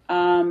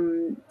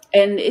 And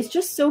it's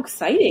just so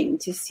exciting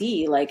to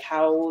see like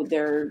how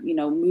they're,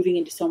 moving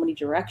into so many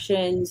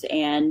directions.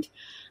 And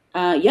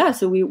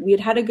so we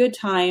had a good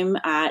time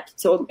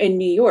in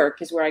New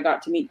York is where I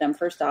got to meet them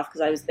first off,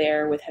 because I was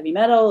there with Heavy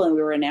Metal and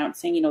we were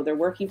announcing, they're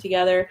working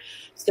together.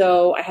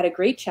 So I had a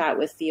great chat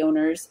with the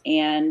owners,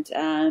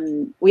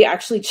 and we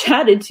actually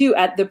chatted too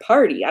at the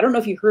party. I don't know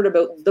if you heard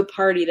about the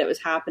party that was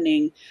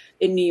happening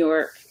in New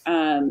York.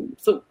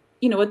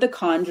 At the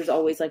cons, there's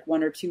always like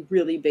one or two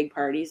really big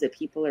parties that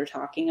people are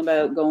talking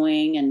about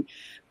going, and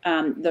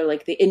they're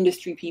like the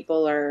industry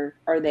people are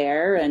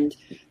there. And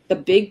the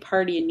big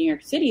party in New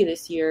York City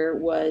this year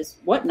was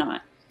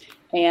Whatnot.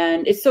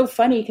 And it's so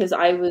funny because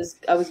I was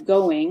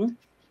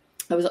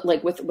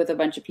like with a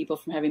bunch of people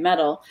from Heavy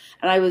Metal,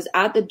 and I was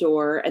at the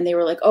door and they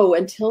were like, oh,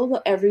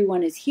 until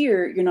everyone is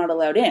here, you're not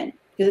allowed in.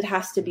 Because it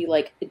has to be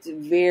like, it's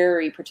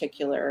very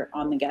particular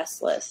on the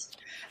guest list.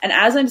 And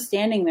as I'm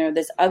standing there,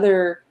 this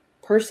other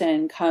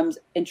person comes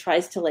and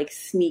tries to like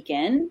sneak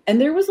in, and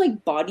there was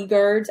like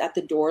bodyguards at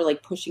the door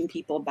like pushing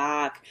people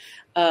back.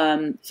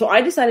 So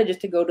I decided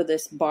just to go to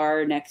this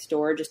bar next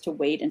door just to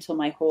wait until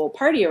my whole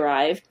party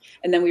arrived,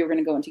 and then we were going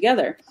to go in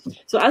together.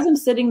 So as I'm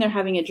sitting there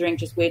having a drink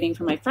just waiting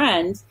for my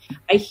friends,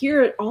 I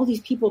hear all these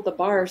people at the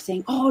bar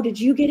saying, oh, did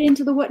you get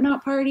into the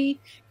Whatnot party?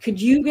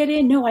 Could you get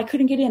in? No, I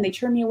couldn't get in. They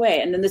turned me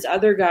away. And then this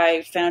other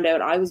guy found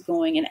out I was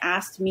going and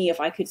asked me if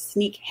I could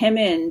sneak him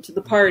into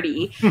the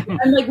party.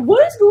 I'm like,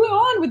 what is going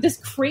on with this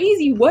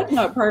crazy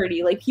Whatnot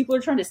party? Like, people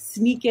are trying to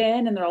sneak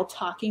in and they're all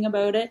talking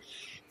about it.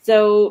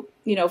 So,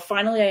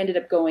 finally I ended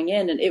up going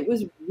in, and it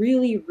was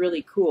really,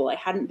 really cool. I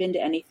hadn't been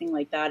to anything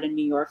like that in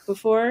New York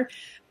before.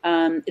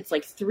 It's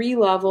like 3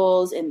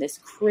 levels in this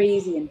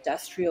crazy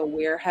industrial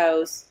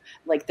warehouse.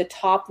 Like the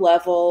top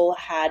level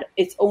had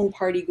its own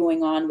party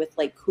going on with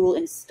like cool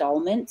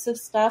installments of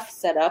stuff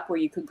set up where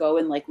you could go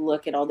and like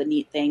look at all the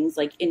neat things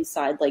like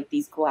inside like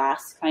these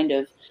glass kind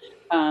of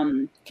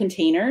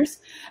containers.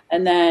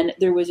 And then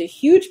there was a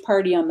huge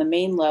party on the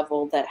main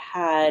level that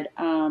had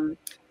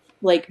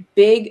like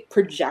big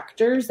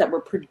projectors that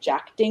were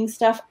projecting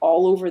stuff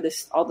all over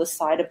all the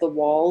side of the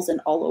walls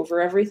and all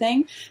over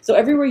everything. So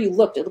everywhere you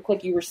looked, it looked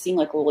like you were seeing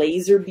like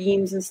laser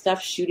beams and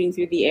stuff shooting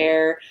through the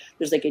air.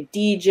 There's like a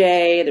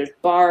DJ, there's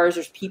bars,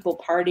 there's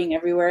people partying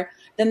everywhere.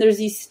 Then there's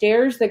these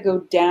stairs that go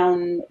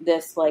down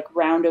this like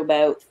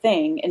roundabout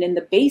thing. And in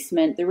the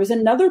basement, there was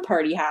another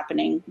party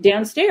happening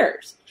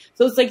downstairs.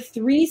 So it's like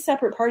 3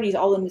 separate parties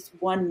all in this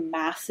one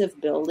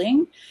massive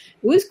building.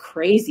 It was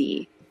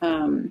crazy.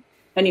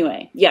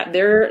 Anyway, yeah,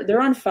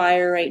 they're on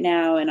fire right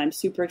now, and I'm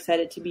super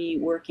excited to be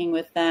working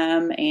with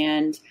them.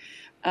 And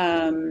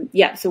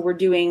so we're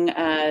doing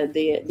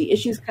the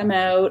issues come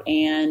out,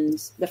 and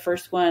the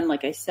first one,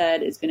 like I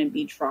said, is going to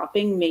be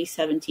dropping May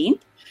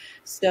 17th.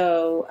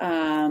 So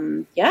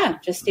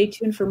just stay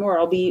tuned for more.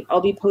 I'll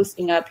be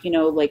posting up,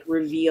 like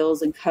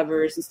reveals and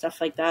covers and stuff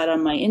like that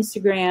on my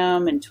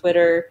Instagram and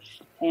Twitter,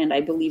 and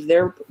I believe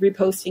they're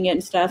reposting it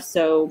and stuff.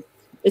 So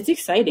it's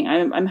exciting.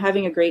 I'm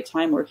having a great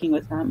time working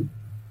with them.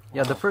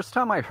 Yeah, the first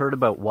time I heard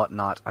about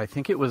Whatnot, I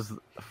think it was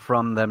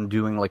from them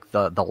doing like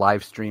the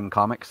live stream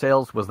comic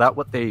sales. Was that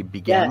what they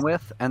began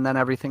with, and then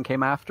everything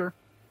came after?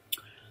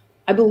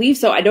 I believe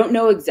so. I don't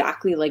know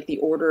exactly like the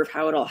order of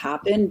how it all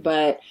happened,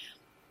 but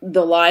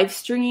the live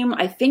stream,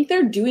 I think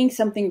they're doing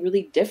something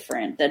really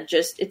different that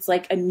just, it's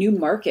like a new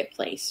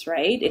marketplace,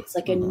 right? It's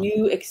like a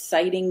new,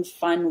 exciting,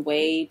 fun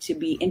way to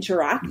be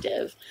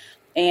interactive.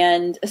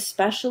 And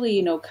especially,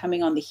 you know,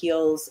 coming on the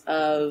heels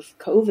of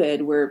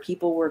COVID, where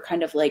people were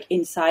kind of like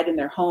inside in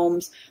their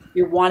homes,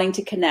 you're wanting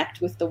to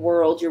connect with the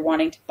world, you're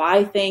wanting to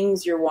buy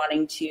things, you're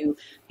wanting to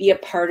be a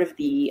part of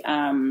the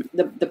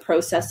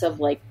process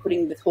of like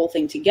putting the whole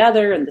thing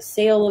together and the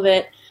sale of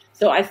it.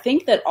 So I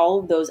think that all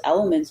of those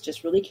elements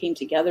just really came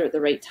together at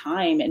the right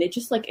time, and it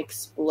just like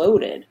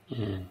exploded.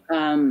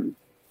 Yeah,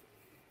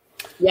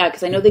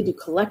 because I know they do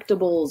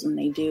collectibles and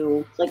they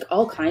do like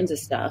all kinds of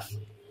stuff.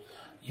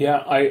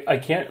 Yeah, I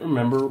can't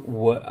remember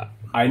what.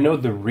 I know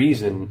the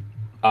reason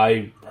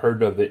I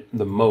heard of it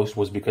the most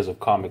was because of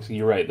comics.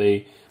 You're right,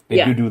 they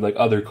do like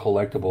other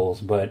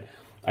collectibles, but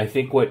I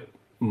think what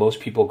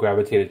most people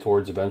gravitated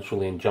towards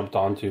eventually and jumped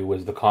onto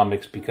was the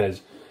comics,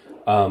 because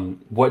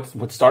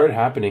what started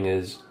happening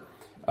is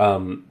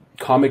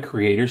comic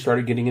creators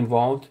started getting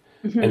involved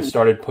and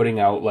started putting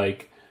out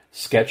like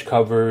sketch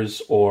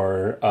covers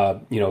or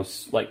you know,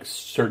 like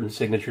certain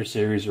signature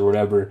series or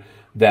whatever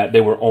that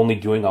they were only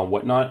doing on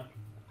Whatnot,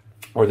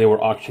 or they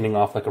were auctioning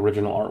off like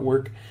original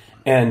artwork.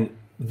 And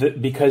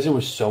because it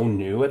was so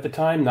new at the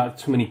time, not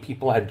too many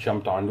people had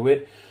jumped onto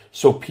it.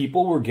 So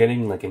people were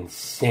getting like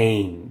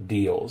insane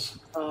deals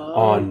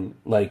on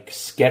like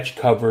sketch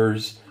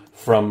covers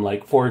from,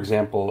 like, for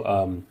example,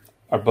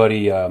 our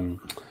buddy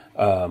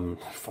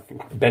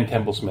fucking Ben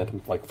Templesmith.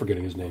 I'm like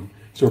forgetting his name.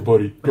 It's our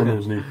buddy. Don't know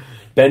his name.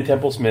 Ben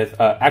Templesmith.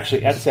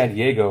 Actually, at San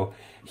Diego,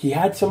 he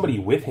had somebody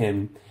with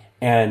him,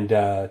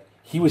 and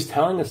he was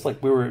telling us,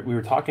 like, we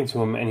were talking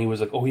to him, and he was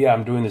like, "Oh yeah,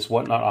 I'm doing this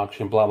Whatnot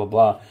auction, blah blah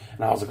blah."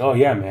 And I was like, "Oh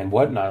yeah, man,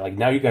 Whatnot? Like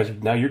now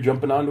you're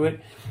jumping onto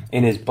it."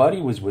 And his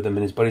buddy was with him,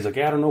 and his buddy's like,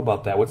 "Yeah, I don't know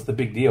about that. What's the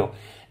big deal?"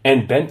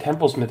 And Ben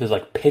Templesmith is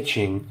like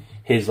pitching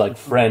his like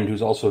friend,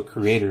 who's also a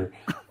creator,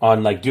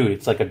 on like, dude,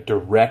 it's like a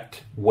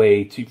direct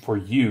way for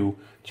you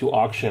to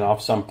auction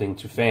off something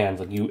to fans.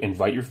 Like, you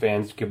invite your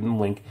fans, give them the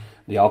link,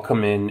 they all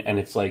come in, and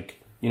it's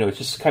like, you know, it's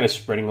just kind of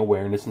spreading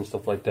awareness and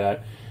stuff like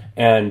that.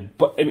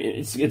 But I mean,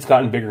 it's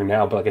gotten bigger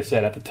now. But like I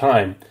said, at the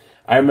time,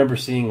 I remember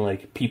seeing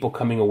like people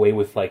coming away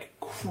with like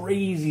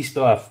crazy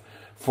stuff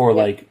for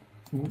like,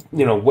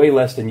 you know, way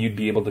less than you'd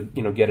be able to,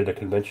 you know, get at a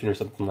convention or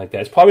something like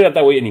that. It's probably not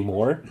that way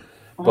anymore.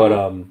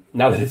 But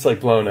now that it's like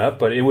blown up,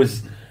 but it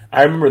was,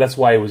 I remember that's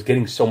why it was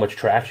getting so much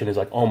traction. Is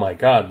like, oh my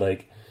God,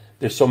 like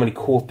there's so many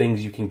cool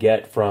things you can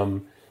get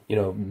from, you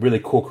know, really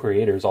cool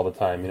creators all the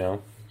time, you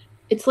know?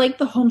 It's like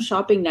the home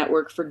shopping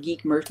network for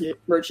geek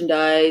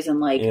merchandise and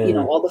like, you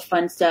know, all the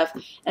fun stuff.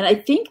 And I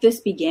think this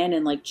began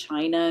in like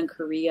China and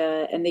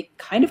Korea, and they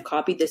kind of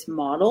copied this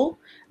model.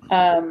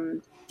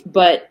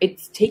 But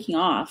it's taking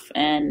off,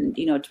 and,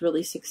 you know, it's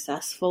really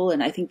successful.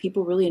 And I think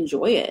people really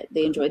enjoy it.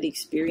 They enjoy the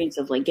experience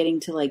of like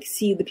getting to like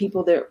see the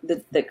people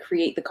that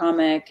create the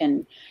comic,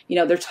 and, you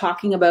know, they're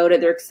talking about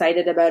it. They're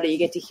excited about it. You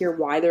get to hear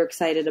why they're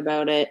excited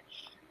about it.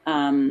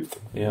 I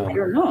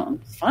don't know.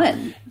 It's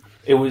fun.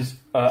 It was,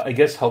 I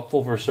guess,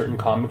 helpful for certain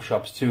comic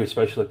shops too,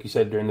 especially like you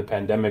said during the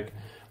pandemic,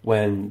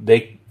 when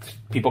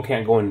people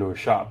can't go into a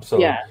shop.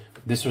 So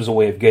this was a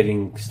way of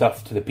getting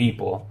stuff to the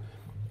people,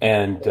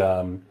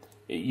 and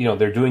you know,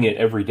 they're doing it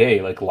every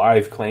day, like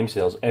live claim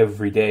sales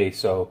every day.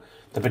 So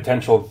the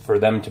potential for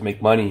them to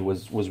make money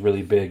was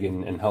really big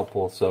and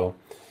helpful. So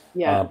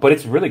but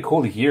it's really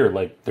cool to hear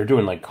like they're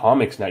doing like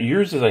comics now.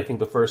 Yours is, I think,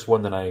 the first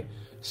one that I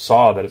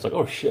saw that it's like,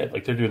 oh shit,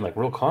 like they're doing like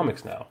real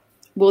comics now.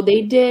 Well,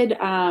 they did.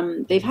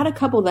 They've had a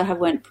couple that have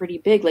went pretty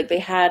big. Like they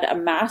had a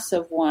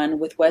massive one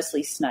with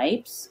Wesley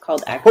Snipes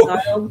called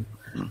Exiled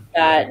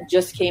that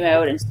just came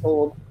out and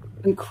sold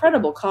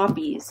incredible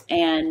copies.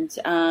 And,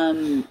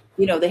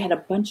 you know, they had a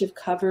bunch of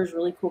covers,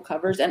 really cool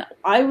covers. And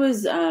I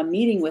was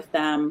meeting with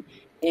them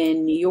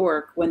in New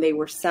York when they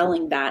were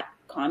selling that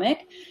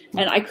comic.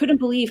 And I couldn't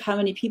believe how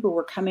many people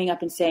were coming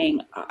up and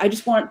saying, I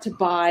just want to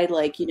buy,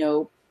 like, you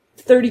know,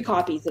 30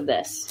 copies of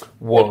this.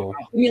 Whoa. Like,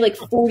 give me like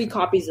 40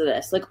 copies of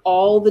this. Like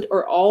all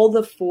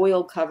the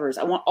foil covers.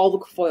 I want all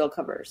the foil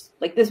covers.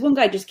 Like this one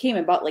guy just came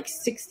and bought like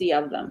 60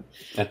 of them.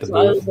 At the so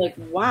booth. I was like,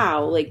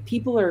 wow, like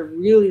people are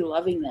really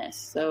loving this.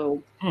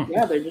 So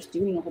yeah, they're just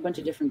doing a whole bunch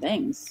of different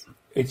things.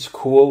 It's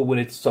cool when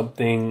it's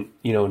something,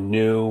 you know,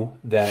 new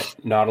that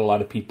not a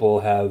lot of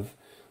people have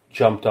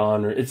jumped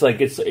on, or it's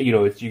like, it's, you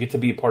know, it's, you get to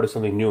be a part of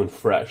something new and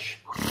fresh.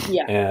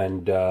 Yeah.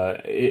 And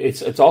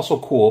it's also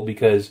cool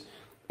because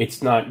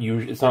it's not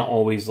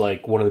always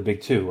like one of the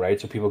big two,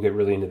 right? So people get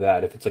really into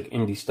that. If it's like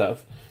indie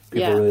stuff,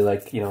 people really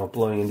like, you know,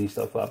 blowing indie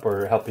stuff up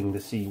or helping to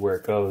see where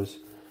it goes.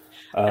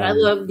 And I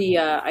love the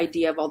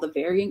idea of all the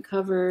variant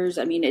covers.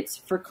 I mean, it's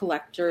for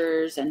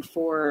collectors and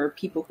for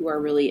people who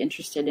are really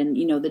interested in,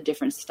 you know, the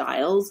different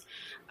styles.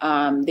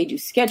 They do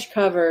sketch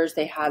covers.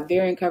 They have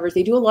variant covers.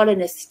 They do a lot of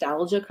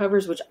nostalgia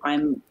covers, which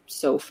I'm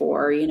so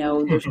for. You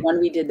know, there's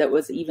one we did that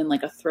was even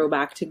like a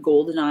throwback to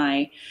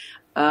GoldenEye.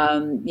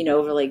 You know,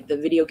 over like the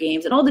video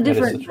games and all the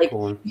different, like,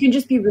 cool. You can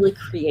just be really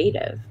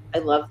creative. I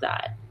love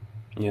that.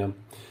 Yeah.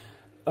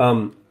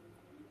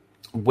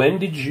 When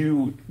did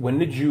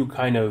you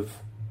kind of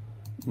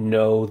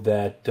know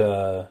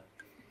that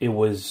it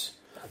was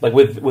like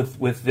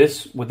with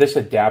this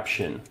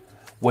adaption?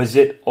 Was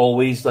it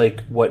always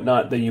like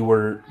Whatnot that you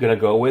were gonna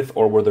go with,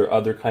 or were there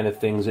other kind of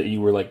things that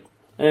you were like,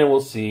 we'll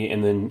see,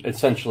 and then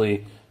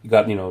essentially you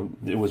got,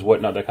 it was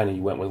Whatnot that kind of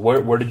you went with?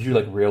 Where did you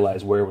like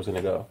realize where it was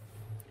gonna go?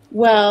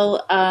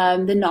 Well,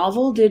 the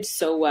novel did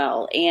so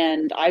well,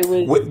 and I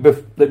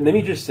was. Let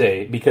me just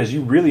say, because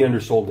you really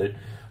undersold it.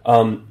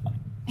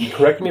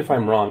 Correct me if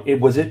I'm wrong.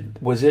 Was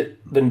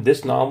it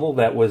this novel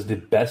that was the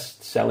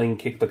best-selling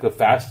the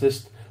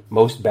fastest,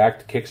 most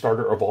backed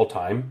Kickstarter of all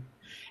time?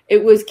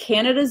 It was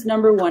Canada's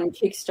 #1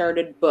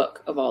 Kickstarted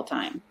book of all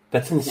time.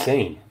 That's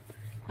insane.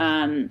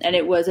 And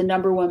it was a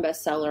 #1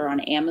 bestseller on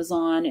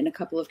Amazon in a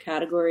couple of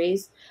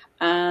categories.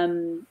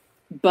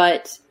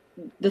 But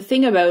the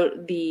thing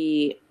about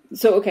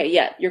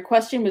your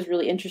question was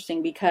really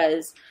interesting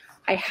because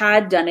I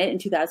had done it in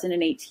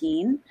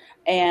 2018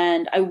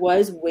 and I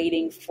was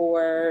waiting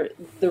for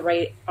the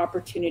right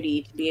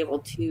opportunity to be able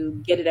to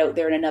get it out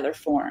there in another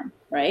form,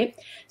 right?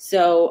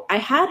 So I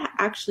had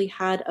actually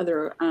had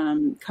other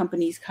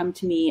companies come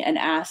to me and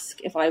ask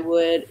if I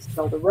would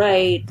sell the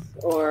rights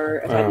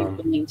or if I'd be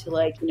willing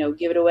to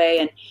give it away.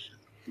 And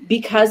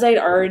because I'd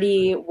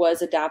already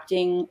was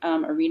adapting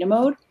Arena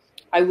Mode,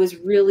 I was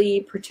really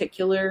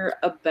particular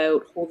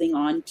about holding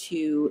on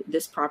to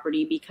this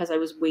property because I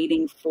was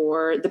waiting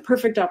for the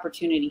perfect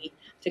opportunity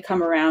to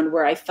come around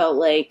where I felt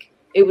like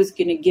it was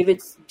going to give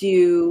its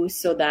due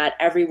so that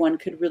everyone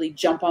could really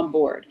jump on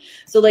board.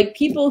 So like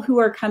people who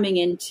are coming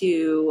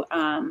into,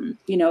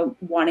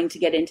 wanting to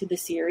get into the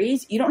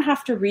series, you don't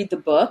have to read the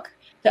book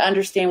to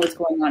understand what's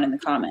going on in the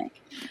comic.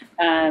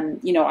 I'm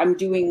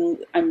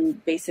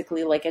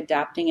basically like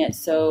adapting it.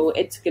 So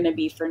it's going to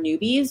be for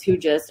newbies who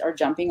just are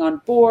jumping on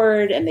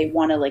board and they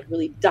want to like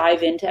really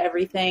dive into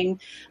everything.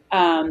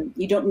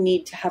 You don't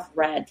need to have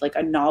read like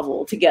a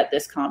novel to get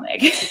this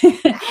comic.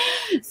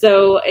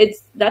 So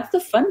that's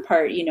the fun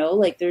part,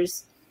 like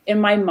there's,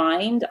 in my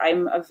mind,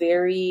 I'm a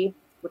very,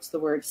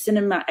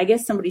 I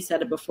guess somebody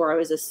said it before. I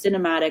was a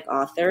cinematic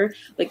author.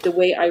 Like the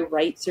way I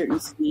write certain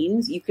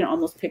scenes, you can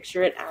almost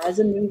picture it as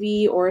a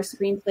movie or a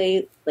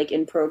screenplay, like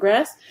in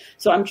progress.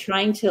 So I'm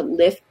trying to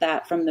lift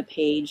that from the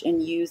page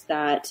and use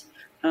that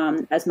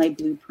as my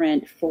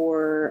blueprint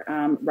for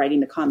writing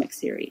the comic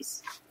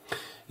series.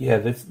 Yeah,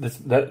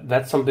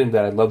 that's something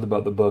that I loved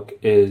about the book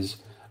is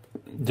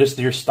just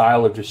your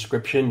style of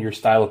description, your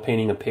style of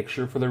painting a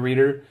picture for the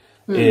reader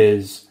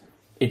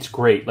it's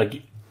great.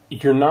 Like,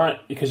 you're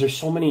not, because there's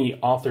so many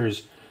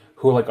authors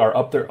who like are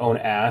up their own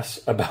ass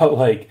about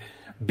like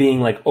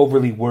being like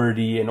overly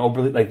wordy and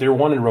overly like they're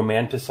wanting to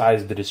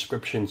romanticize the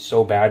description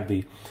so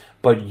badly,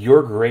 but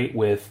you're great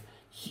with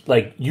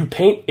like you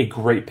paint a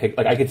great pic.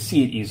 Like I could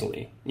see it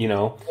easily,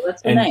 Well,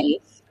 that's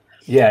nice.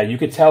 Yeah, you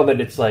could tell that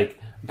it's like,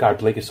 God,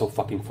 Blake is so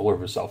fucking full of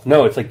herself.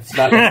 No, it's like it's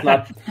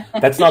not.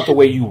 That's not the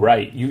way you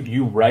write.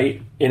 You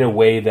write in a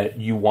way that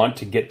you want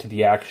to get to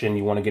the action.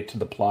 You want to get to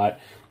the plot.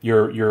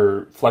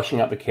 You're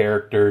fleshing out the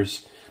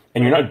characters,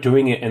 and you're not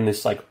doing it in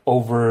this like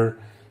over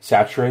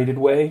saturated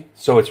way.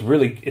 So it's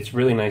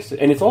really nice,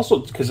 and it's also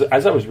because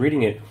as I was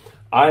reading it,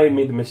 I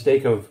made the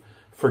mistake of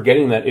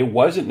forgetting that it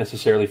wasn't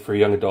necessarily for a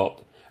young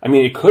adult. I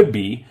mean, it could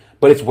be,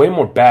 but it's way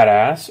more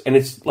badass, and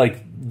it's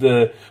like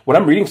when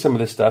I'm reading some of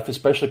this stuff,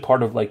 especially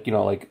part of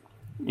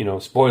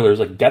spoilers,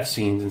 like death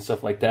scenes and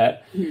stuff like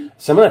that. Mm-hmm.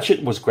 Some of that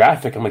shit was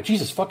graphic. I'm like,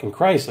 Jesus fucking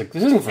Christ! Like,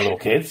 this isn't for little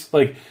kids.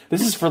 Like,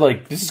 this is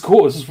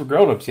cool. This is for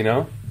grown-ups,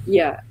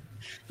 Yeah.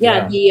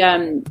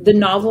 The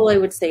novel, I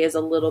would say, is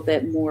a little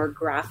bit more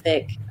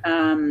graphic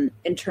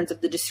in terms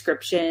of the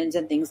descriptions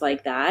and things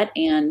like that.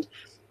 And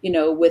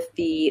with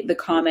the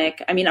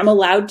comic, I mean, I'm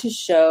allowed to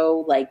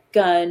show like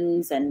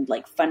guns and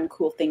like fun,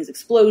 cool things,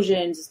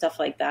 explosions and stuff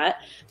like that.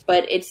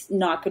 But it's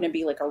not going to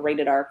be like a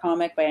rated R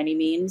comic by any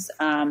means.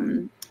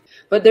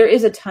 But there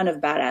is a ton of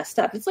badass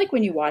stuff. It's like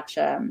when you watch,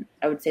 I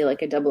would say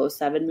like a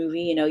 007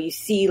 movie, you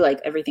see like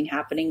everything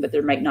happening, but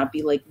there might not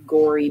be like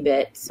gory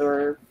bits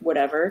or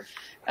whatever.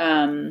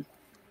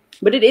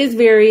 But it is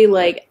very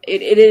like,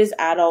 it is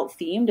adult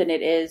themed and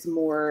it is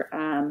more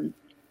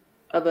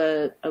of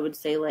a, I would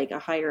say like a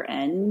higher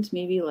end,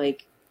 maybe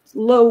like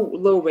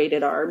low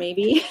rated R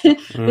maybe,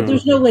 but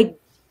there's no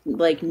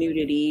like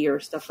nudity or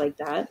stuff like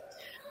that.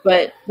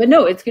 But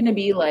no, it's going to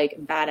be like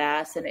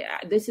badass, and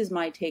this is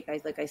my take,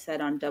 like I said,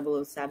 on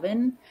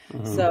 007.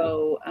 Mm-hmm.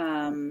 So,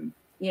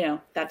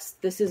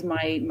 this is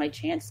my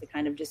chance to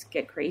kind of just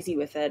get crazy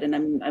with it, and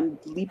I'm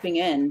leaping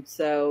in.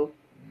 So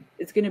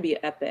it's going to be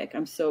epic.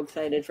 I'm so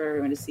excited for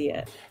everyone to see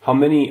it. How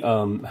many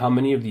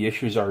of the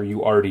issues are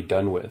you already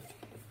done with?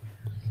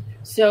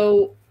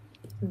 So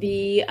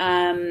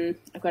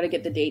I've got to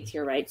get the dates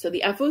here right. So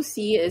the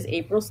FOC is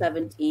April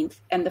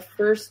 17th, and the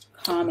first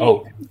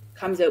comic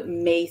comes out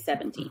May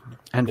 17th.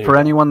 And for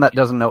anyone that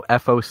doesn't know,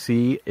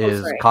 FOC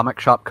is comic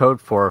shop code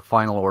for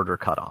final order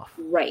cutoff.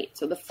 Right.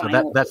 So the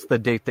final. So that's the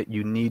date that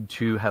you need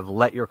to have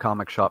let your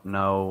comic shop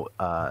know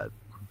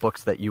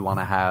books that you want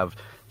to have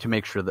to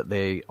make sure that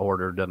they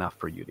ordered enough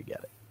for you to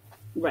get it.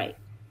 Right.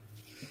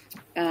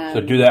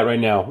 So do that right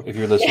now if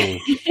you're listening.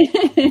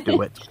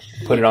 Do it.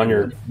 Put it on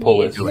your pull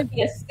list. It's going to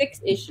be a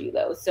 6 issue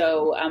though.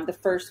 So the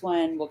first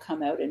one will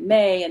come out in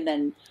May, and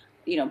then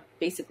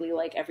basically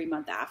like every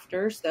month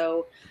after.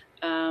 So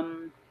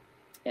I'm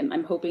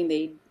hoping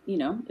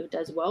if it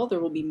does well, there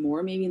will be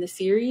more maybe in the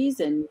series,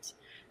 and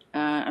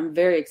I'm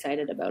very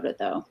excited about it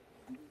though.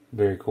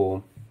 Very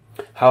cool.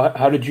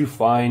 How did you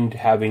find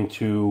having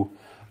to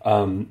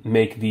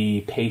make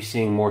the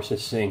pacing more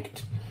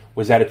succinct?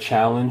 Was that a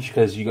challenge?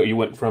 Because you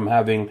went from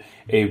having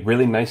a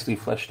really nicely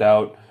fleshed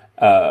out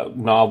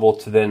novel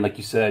to then, like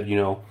you said,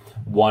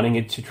 wanting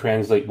it to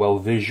translate well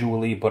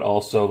visually, but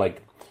also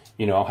like,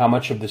 how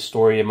much of the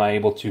story am I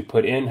able to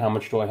put in? How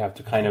much do I have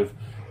to kind of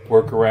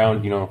work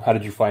around? How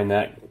did you find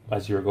that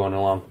as you were going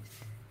along?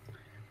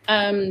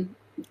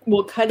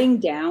 Well, cutting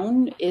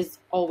down is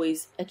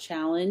always a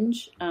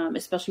challenge,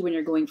 especially when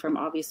you're going from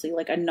obviously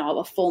like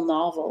a full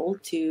novel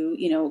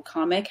to,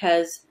 comic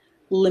has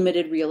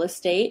limited real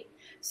estate.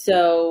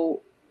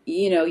 So,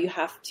 you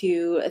have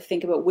to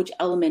think about which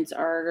elements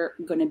are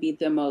going to be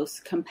the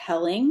most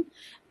compelling,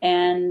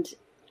 and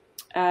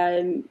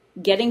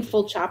getting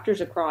full chapters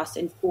across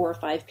in 4 or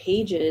 5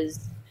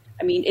 pages.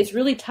 I mean, it's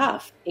really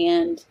tough.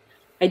 And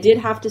I did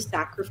have to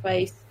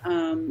sacrifice,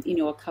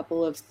 a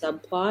couple of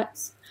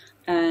subplots,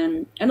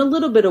 and a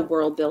little bit of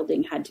world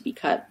building had to be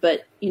cut,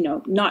 but,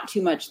 not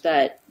too much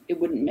that it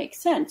wouldn't make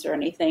sense or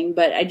anything,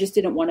 but I just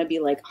didn't want to be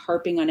like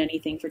harping on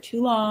anything for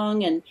too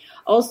long. And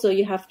also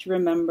you have to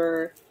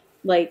remember,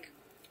 like,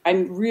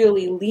 I'm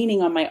really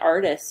leaning on my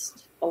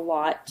artist a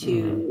lot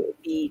to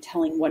be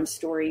telling one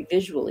story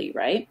visually,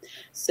 right?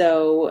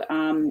 So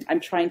I'm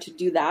trying to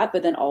do that,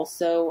 but then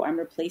also I'm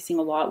replacing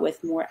a lot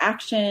with more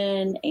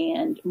action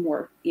and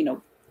more,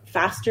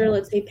 faster,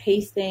 let's say,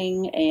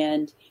 pacing,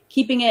 and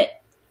keeping it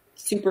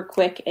super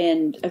quick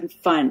and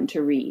fun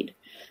to read.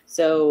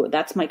 So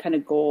that's my kind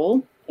of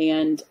goal.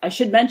 And I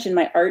should mention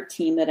my art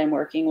team that I'm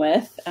working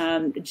with.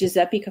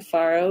 Giuseppe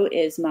Caffaro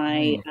is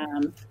my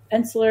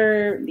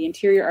penciler, the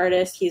interior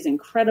artist. He's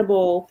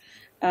incredible.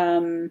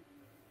 And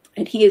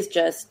he is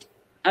just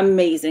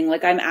amazing.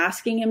 Like, I'm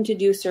asking him to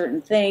do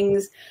certain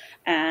things,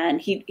 and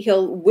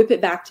he'll whip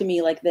it back to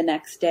me like the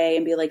next day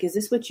and be like, is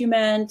this what you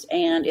meant?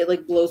 And it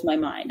like blows my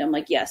mind. I'm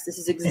like, yes, this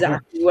is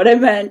exactly what I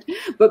meant,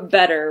 but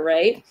better,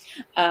 right?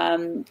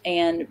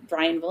 And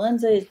Brian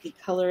Valenza is the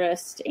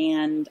colorist,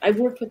 and I've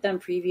worked with them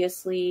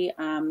previously.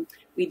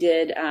 We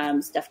did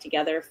stuff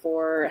together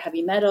for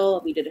Heavy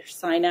Metal. We did a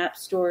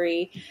Synapse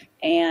story,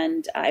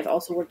 and I've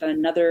also worked on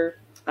another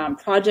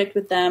project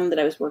with them that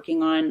I was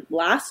working on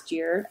last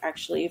year,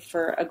 actually,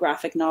 for a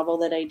graphic novel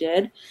that I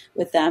did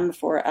with them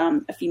for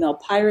a female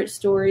pirate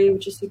story,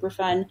 which is super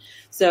fun.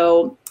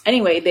 So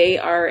anyway, they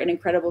are an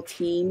incredible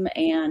team,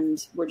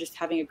 and we're just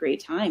having a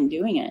great time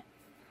doing it.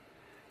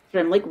 But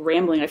I'm like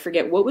rambling. I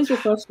forget, what was your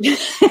question?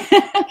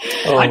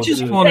 I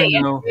just want to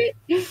know,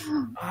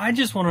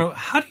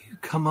 how do you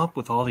come up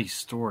with all these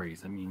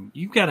stories? I mean,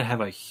 you've got to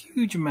have a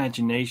huge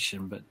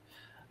imagination, but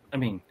I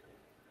mean,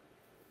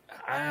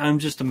 I'm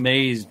just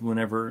amazed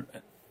whenever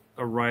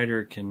a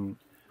writer can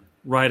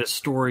write a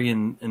story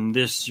in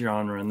this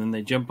genre, and then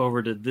they jump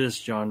over to this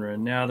genre,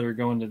 and now they're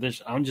going to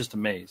this. I'm just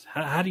amazed.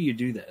 How do you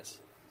do this?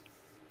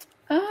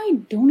 I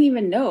don't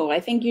even know.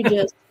 I think you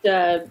just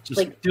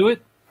like do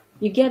it.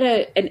 You get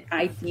an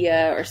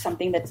idea or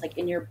something that's like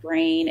in your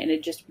brain, and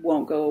it just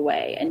won't go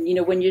away. And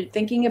when you're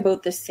thinking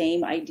about the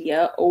same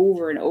idea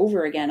over and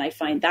over again, I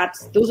find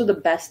those are the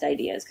best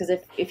ideas, because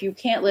if you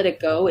can't let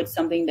it go, it's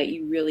something that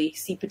you really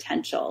see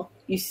potential.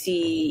 You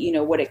see,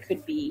 what it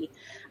could be.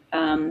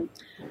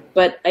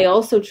 But I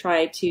also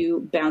try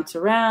to bounce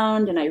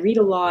around, and I read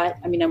a lot.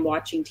 I mean, I'm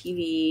watching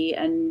TV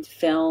and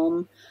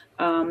film,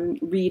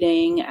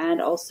 reading,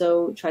 and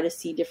also try to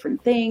see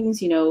different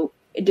things,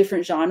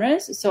 different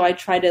genres. So I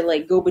try to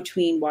like go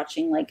between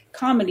watching like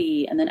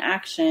comedy and then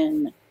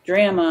action,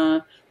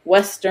 drama,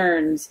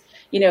 westerns,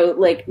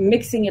 like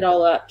mixing it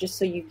all up just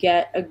so you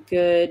get a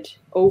good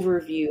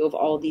overview of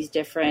all these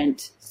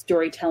different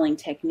storytelling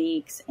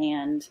techniques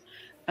and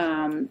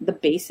the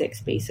basics,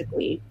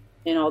 basically,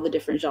 in all the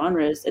different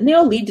genres. And they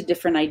all lead to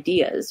different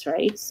ideas,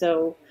 right?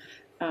 So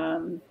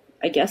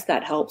I guess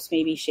that helps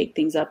maybe shake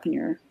things up in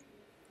your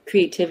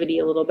creativity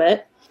a little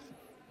bit.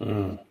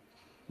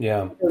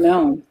 Yeah. I don't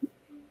know.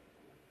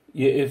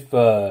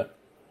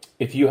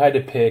 If you had to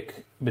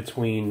pick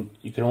between,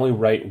 you can only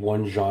write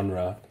one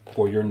genre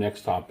for your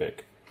next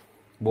topic,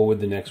 what would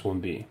the next one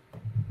be?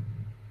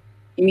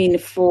 You mean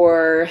if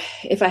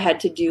I had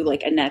to do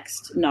like a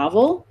next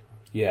novel?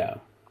 Yeah.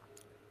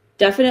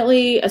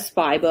 Definitely a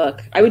spy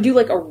book. I would do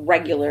like a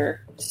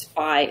regular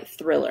spy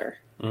thriller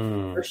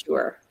for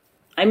sure.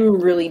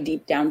 I'm really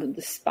deep down to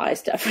the spy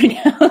stuff right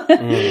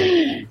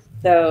now.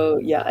 So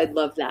yeah, I'd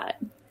love that.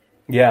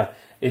 Yeah.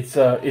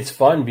 It's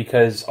fun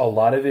because a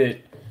lot of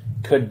it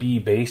could be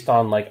based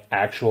on like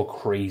actual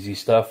crazy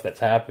stuff that's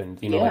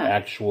happened, like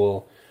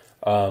actual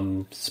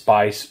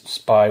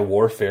spy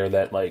warfare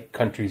that like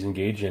countries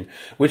engage in,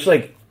 which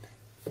like,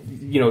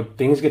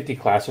 things get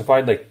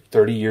declassified like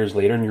 30 years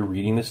later, and you're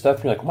reading this stuff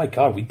and you're like, oh my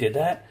God, we did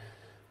that.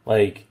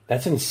 Like,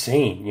 that's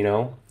insane, you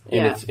know?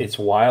 And Yeah. it's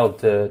wild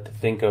to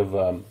think of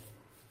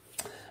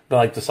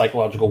the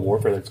psychological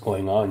warfare that's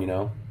going on, you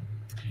know?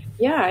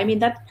 Yeah, I mean,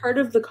 that's part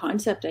of the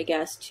concept, I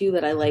guess, too,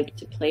 that I like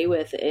to play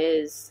with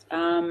is,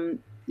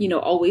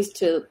 always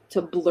to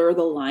blur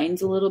the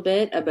lines a little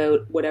bit about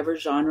whatever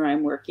genre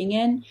I'm working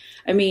in.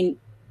 I mean,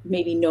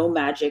 maybe no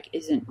magic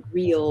isn't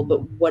real,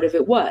 but what if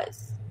it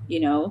was,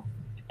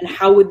 And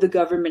how would the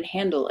government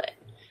handle it?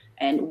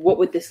 And what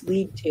would this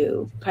lead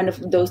to? Kind of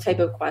those type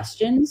of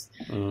questions.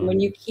 Mm. When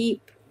you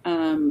keep,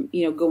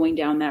 going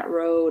down that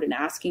road and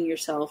asking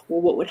yourself,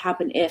 well, what would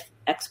happen if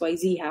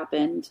XYZ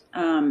happened?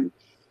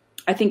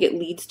 I think it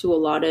leads to a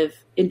lot of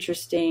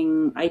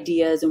interesting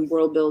ideas and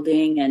world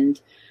building and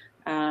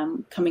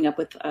coming up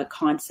with a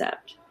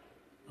concept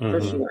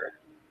for sure.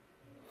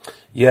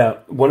 Yeah,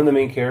 one of the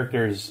main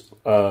characters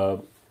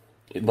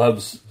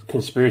loves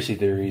conspiracy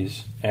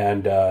theories,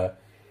 and a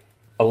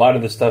lot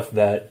of the stuff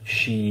that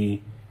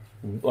she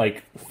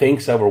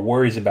thinks of or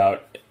worries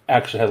about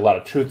actually has a lot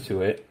of truth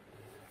to it,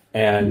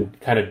 and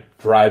kind of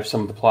drives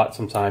some of the plot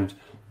sometimes.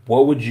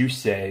 What would you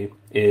say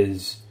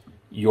is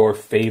your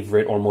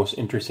favorite or most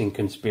interesting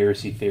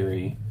conspiracy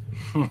theory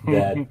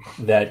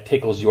that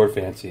tickles your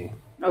fancy?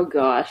 Oh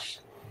gosh,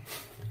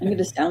 I'm going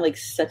to sound like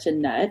such a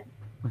nut.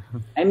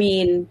 I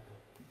mean,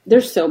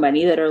 there's so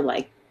many that are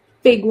like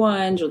big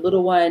ones or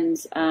little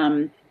ones.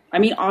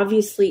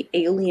 Obviously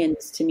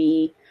aliens to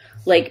me,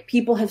 like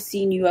people have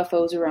seen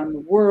UFOs around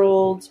the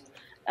world.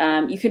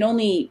 You can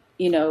only,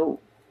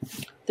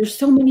 there's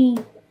so many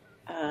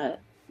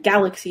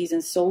galaxies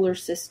and solar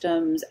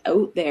systems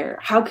out there.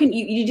 How can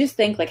you just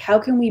think how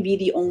can we be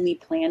the only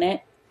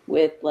planet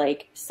with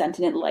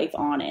sentient life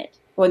on it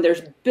when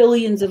there's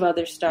billions of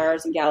other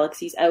stars and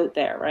galaxies out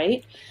there,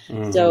 right?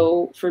 Mm-hmm.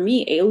 So for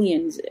me,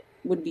 aliens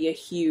would be a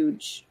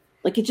huge,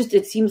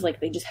 it seems like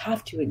they just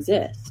have to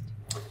exist.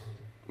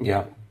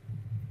 Yeah.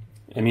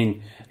 I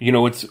mean,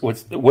 what's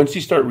once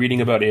you start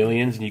reading about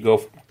aliens and you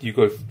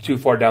go too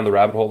far down the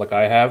rabbit hole like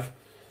I have,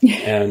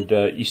 and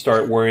you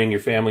start worrying your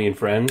family and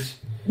friends.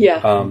 Yeah.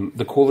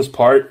 The coolest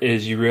part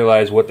is you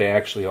realize what they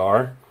actually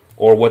are,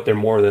 or what they're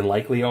more than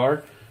likely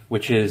are,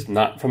 which is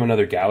not from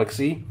another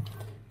galaxy,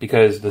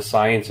 because the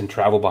science and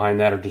travel behind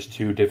that are just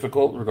too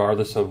difficult,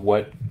 regardless of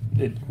what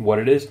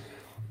it is.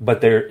 But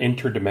they're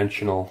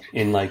interdimensional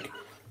in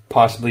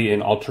possibly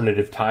an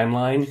alternative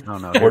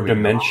timeline or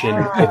dimension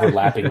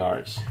overlapping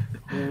ours.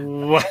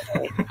 What?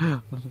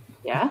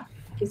 Yeah,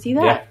 you see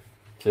that? Yeah.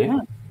 See? Yeah.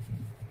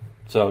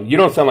 So you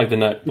don't sound like the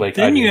nut.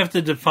 Then you have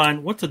to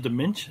define what's a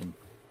dimension.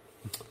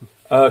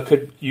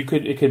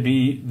 It could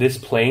be this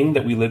plane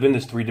that we live in,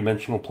 this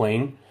 3-dimensional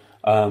plane,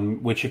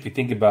 which, if you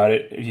think about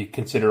it, if you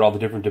consider all the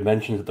different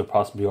dimensions that there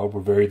possibly are,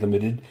 we're very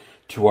limited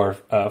to our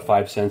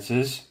 5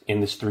 senses in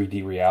this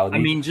 3D reality. I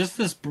mean, just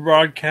this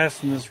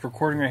broadcast and this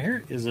recording right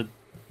here is a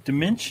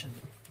dimension,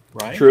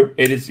 right? True,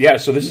 it is. Yeah,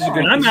 so this is a good.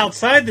 And I'm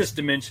outside this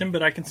dimension,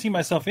 but I can see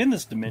myself in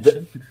this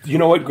dimension. You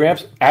know what,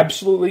 Gramps?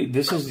 Absolutely,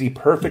 this is the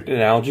perfect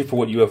analogy for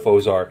what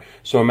UFOs are.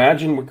 So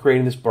imagine we're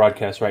creating this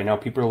broadcast right now.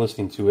 People are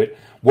listening to it.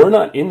 We're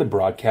not in the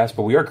broadcast,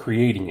 but we are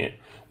creating it.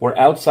 We're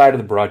outside of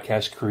the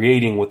broadcast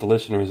creating what the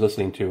listener is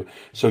listening to.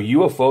 So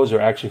UFOs are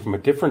actually from a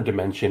different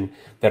dimension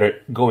that are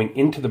going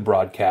into the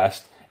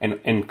broadcast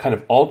and kind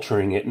of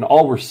altering it. And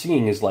all we're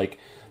seeing is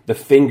the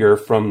finger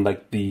from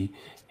the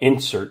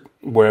insert,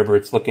 wherever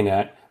it's looking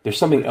at. There's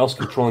something else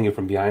controlling it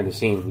from behind the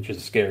scenes, which is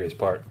the scariest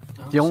part.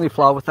 The only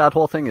flaw with that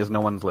whole thing is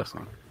no one's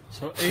listening.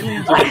 So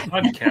aliens are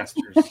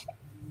podcasters.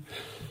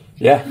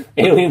 Yeah,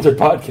 aliens are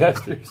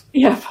podcasters.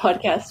 Yeah,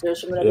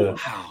 podcasters. Yeah.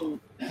 Wow,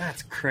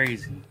 that's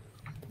crazy.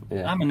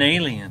 Yeah. I'm an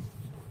alien.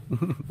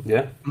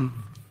 Yeah.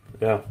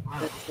 Yeah.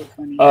 That's so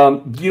funny.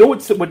 You know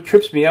what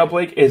trips me out,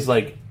 Blake, is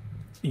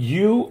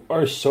you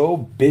are so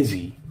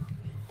busy,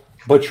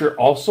 but you're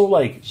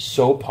also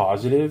so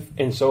positive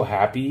and so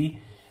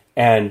happy,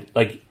 and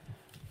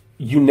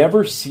you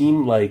never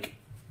seem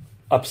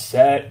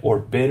upset or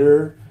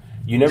bitter.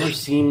 You never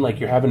seem like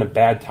you're having a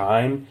bad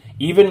time.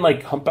 Even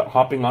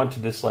hopping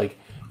onto this,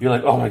 you're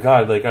oh my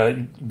god,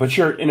 but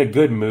you're in a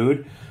good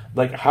mood.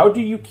 How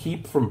do you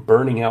keep from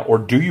burning out, or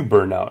do you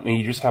burn out and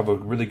you just have a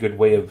really good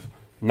way of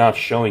not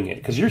showing it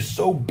because you're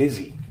so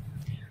busy?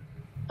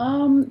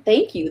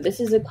 Thank you. This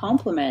is a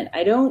compliment.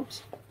 I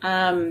don't.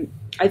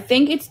 I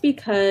think it's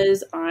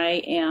because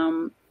I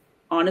am,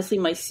 honestly,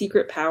 my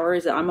secret power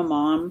is that I'm a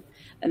mom,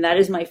 and that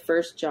is my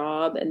first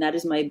job, and that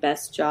is my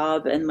best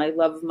job, and my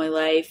love of my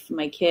life,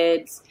 my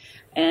kids.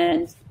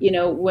 And,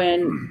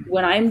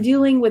 when I'm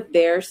dealing with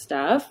their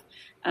stuff,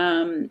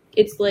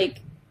 it's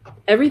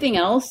everything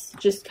else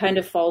just kind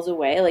of falls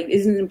away,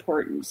 isn't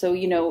important. So,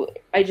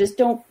 I just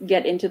don't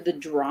get into the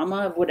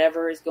drama of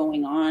whatever is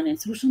going on in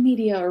social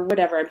media or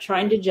whatever. I'm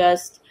trying to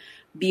just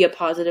be a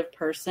positive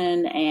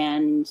person.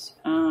 And,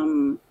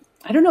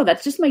 I don't know,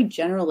 that's just my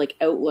general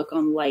outlook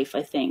on life.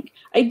 I think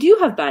I do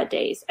have bad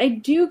days. I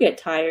do get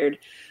tired.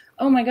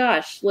 Oh my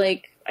gosh.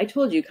 I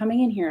told you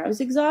coming in here, I was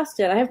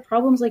exhausted. I have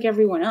problems like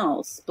everyone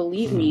else.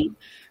 Believe me.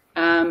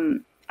 I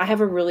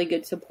have a really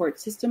good support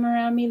system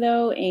around me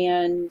though.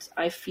 And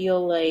I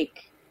feel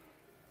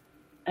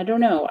I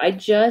don't know. I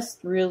just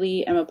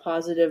really am a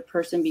positive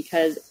person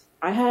because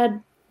I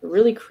had a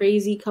really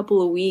crazy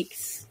couple of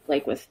weeks,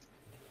 like with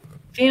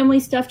family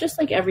stuff, just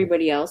like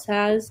everybody else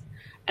has.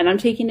 And I'm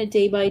taking it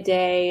day by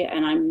day,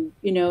 and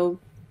I'm,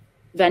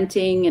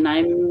 venting, and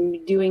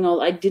I'm doing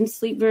I didn't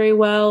sleep very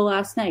well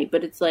last night,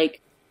 but it's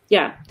like,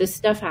 yeah, this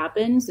stuff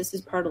happens. This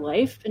is part of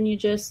life, and you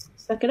just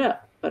suck it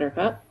up,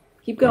 Buttercup.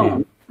 Keep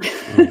going.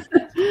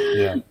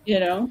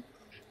 Yeah.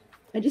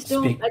 I just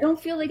don't. I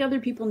don't feel like other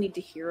people need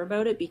to hear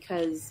about it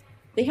because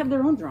they have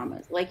their own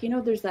dramas. Like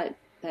there's that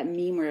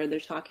meme where they're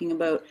talking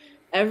about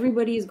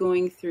everybody's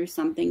going through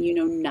something you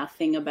know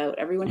nothing about.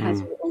 Everyone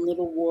has their own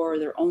little war,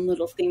 their own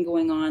little thing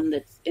going on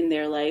that's in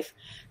their life.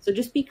 So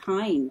just be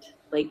kind.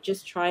 Like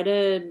just try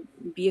to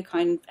be a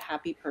kind,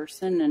 happy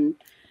person, and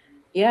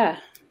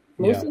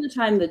most of the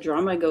time, the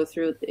drama I go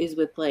through is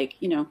with like,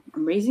 I'm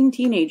raising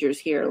teenagers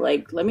here.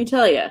 Like, let me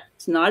tell you,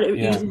 it's not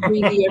easy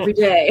breezy every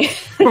day.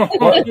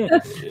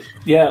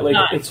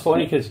 It's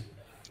funny because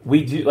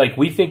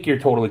we think you're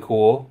totally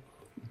cool,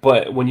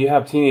 but when you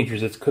have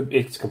teenagers, it's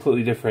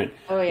completely different.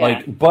 Oh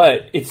yeah.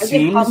 But it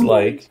seems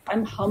like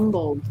I'm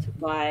humbled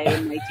by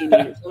my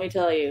teenagers. Let me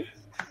tell you,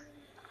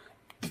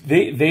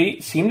 they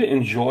seem to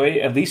enjoy,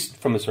 at least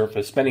from the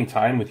surface, spending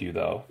time with you,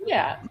 though.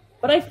 Yeah.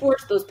 But I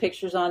forced those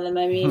pictures on them.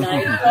 I mean,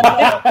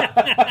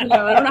 I don't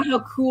know how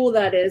cool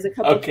that is. A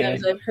couple of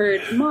times I've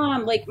heard,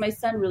 Mom, like my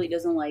son really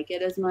doesn't like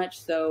it as much,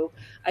 so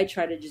I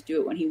try to just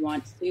do it when he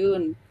wants to.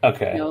 And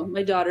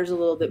my daughter's a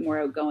little bit more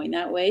outgoing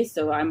that way,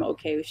 so I'm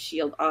okay with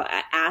Shield. I'll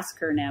ask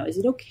her now, is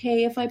it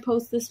okay if I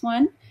post this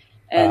one?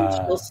 And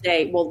she'll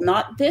say, well,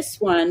 not this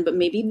one, but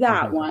maybe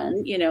that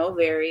one.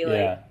 Very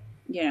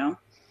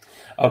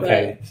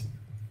Okay.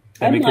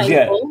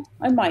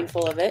 I'm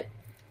mindful of it.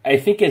 I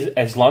think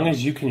as long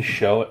as you can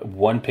show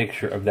one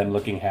picture of them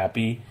looking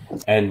happy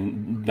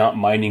and not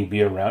minding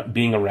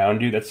being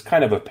around you, that's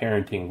kind of a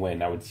parenting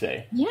win, I would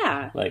say.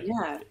 Yeah.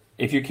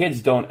 If your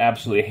kids don't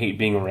absolutely hate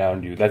being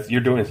around you,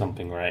 you're doing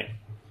something right.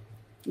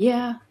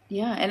 Yeah.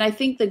 And I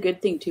think the good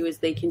thing too is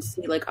they can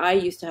see, like I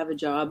used to have a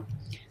job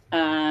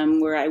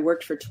where I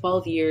worked for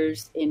 12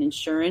 years in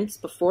insurance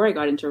before I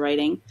got into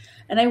writing,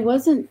 and I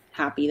wasn't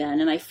happy then.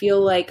 And I feel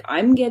like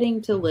I'm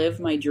getting to live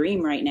my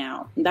dream right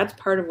now. And that's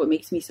part of what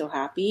makes me so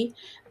happy,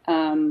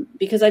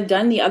 because I've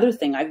done the other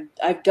thing.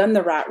 I've done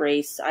the rat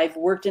race. I've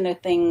worked in a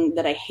thing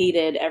that I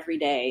hated every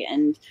day,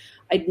 and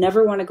I'd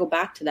never want to go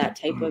back to that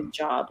type of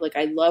job. Like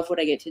I love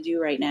what I get to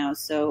do right now.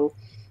 So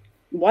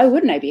why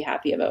wouldn't I be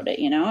happy about it?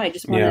 I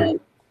just want to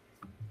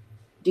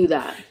do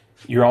that.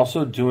 You're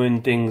also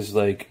doing things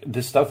like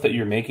the stuff that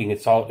you're making.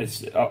 It's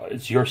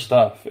your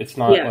stuff. It's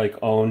not like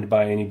owned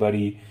by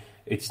anybody.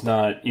 It's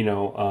not,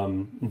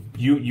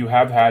 you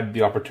have had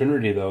the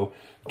opportunity though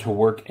to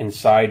work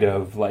inside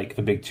of like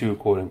the big two,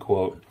 quote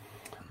unquote.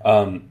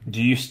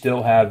 Do you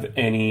still have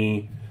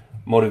any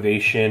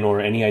motivation or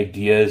any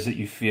ideas that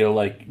you feel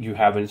like you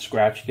haven't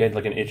scratched yet,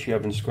 like an itch you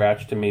haven't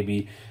scratched, to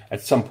maybe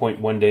at some point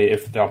one day,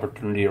 if the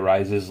opportunity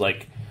arises,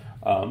 like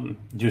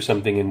do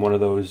something in one of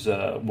those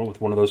with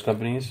one of those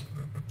companies?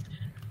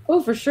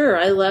 Oh, for sure.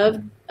 I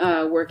loved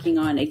working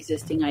on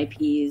existing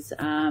IPs.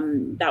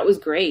 That was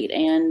great,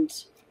 and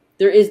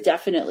there is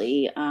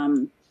definitely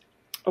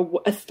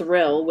a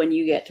thrill when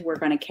you get to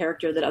work on a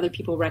character that other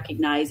people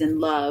recognize and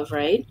love,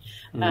 right?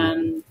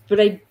 But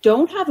I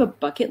don't have a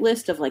bucket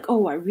list of like,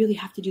 oh, I really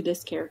have to do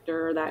this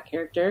character or that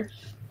character.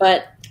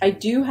 But I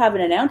do have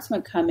an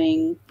announcement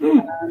coming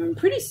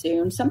pretty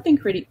soon, something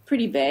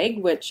pretty big,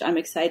 which I'm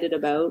excited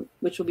about,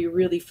 which will be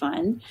really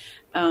fun.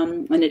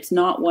 And it's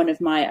not one of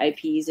my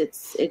IPs;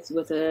 it's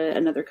with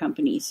another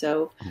company.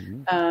 So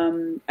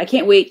I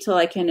can't wait till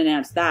I can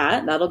announce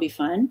that. That'll be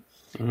fun.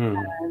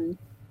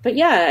 But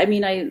yeah, I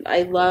mean,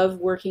 I love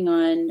working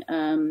on.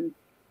 And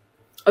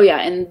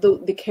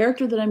the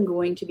character that I'm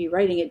going to be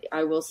writing,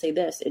 I will say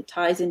this: it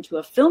ties into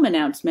a film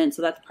announcement,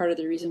 so that's part of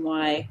the reason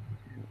why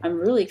I'm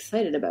really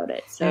excited about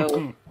it.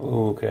 So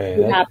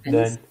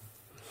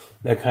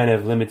that kind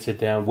of limits it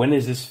down. When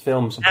is this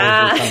film supposed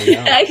to be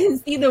coming out? I can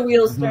see the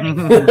wheels turning.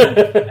 I'm not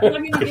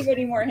going to give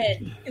any more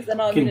hints because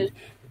then I'm going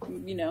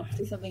to,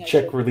 say something.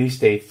 Check release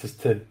dates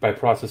just by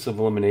process of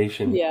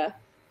elimination. Yeah.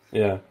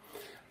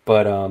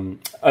 But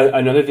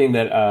another thing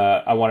that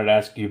I wanted to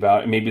ask you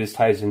about, and maybe this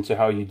ties into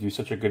how you do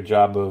such a good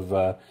job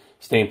of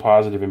staying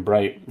positive and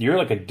bright. You're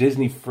like a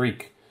Disney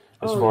freak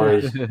as far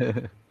as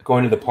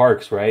going to the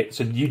parks, right?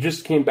 So you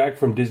just came back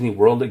from Disney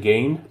World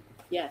again?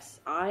 Yes,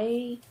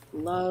 I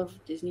love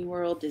Disney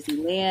World,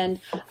 Disneyland.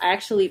 I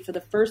actually, for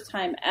the first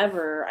time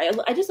ever,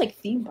 I just like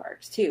theme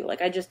parks too.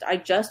 Like I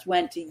just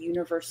went to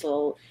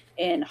Universal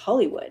in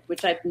Hollywood,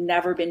 which I've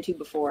never been to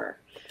before.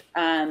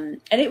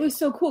 And it was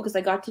so cool because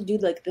I got to do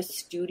like the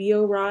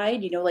studio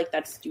ride, like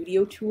that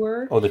studio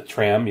tour. Oh, the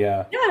tram,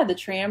 yeah. Yeah, the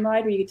tram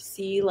ride where you get to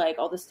see like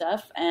all the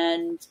stuff.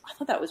 And I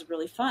thought that was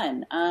really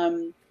fun.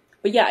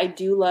 But yeah, I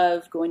do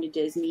love going to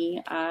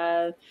Disney.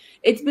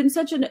 It's been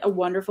such a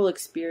wonderful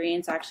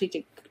experience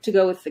actually to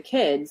go with the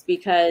kids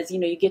because,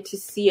 you get to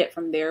see it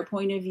from their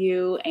point of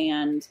view.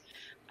 And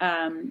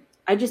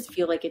I just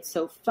feel like it's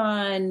so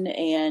fun.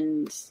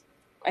 And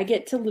I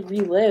get to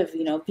relive,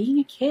 being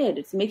a kid.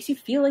 It makes you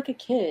feel like a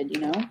kid,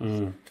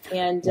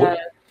 And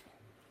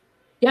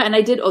yeah, and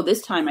I did. Oh,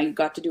 this time I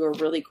got to do a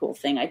really cool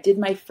thing. I did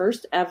my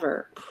first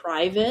ever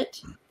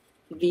private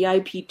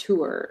VIP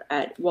tour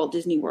at Walt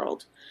Disney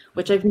World,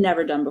 which I've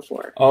never done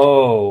before.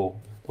 Oh,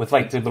 with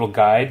like the little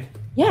guide?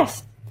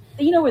 Yes.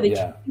 Where they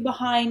take you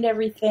behind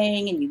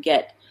everything and you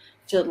get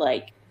to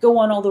like go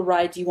on all the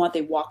rides you want.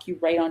 They walk you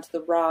right onto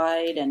the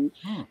ride and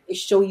they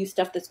show you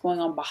stuff that's going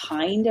on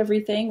behind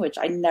everything, which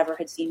I never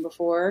had seen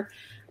before.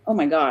 Oh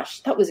my gosh,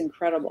 that was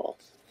incredible.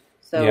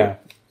 So a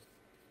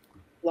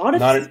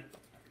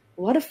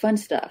lot of fun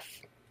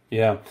stuff.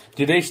 Yeah.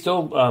 Do they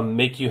still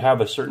make you have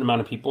a certain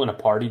amount of people in a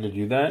party to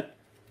do that?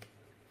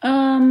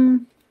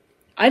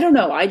 I don't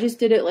know. I just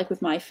did it like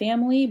with my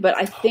family, but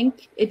I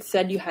think it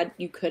said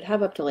you could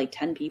have up to like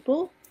 10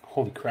 people.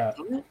 Holy crap.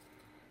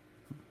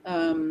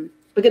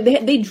 But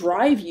they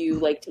drive you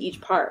like to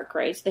each park,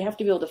 right? So they have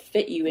to be able to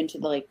fit you into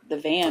the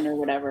van or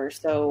whatever.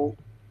 So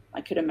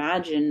I could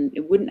imagine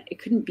it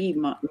couldn't be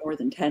more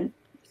than 10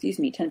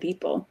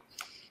 people.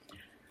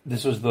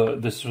 This was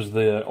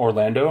the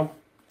Orlando?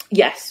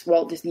 Yes,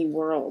 Walt Disney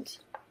World.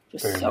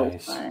 Just Very so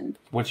nice. fun.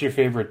 What's your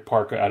favorite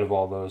park out of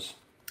all those?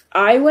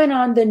 I went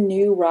on the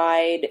new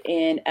ride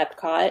in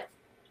Epcot,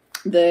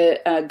 the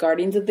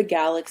Guardians of the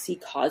Galaxy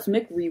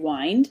Cosmic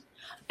Rewind,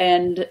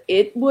 and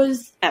it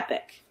was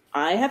epic.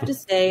 I have to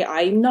say,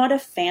 I'm not a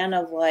fan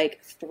of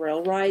like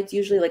thrill rides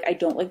usually. Like I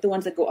don't like the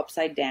ones that go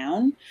upside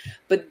down,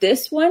 but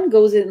this one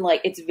goes in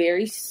like, it's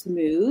very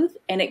smooth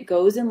and it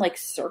goes in like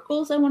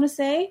circles, I want to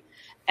say.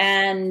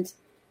 And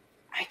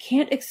I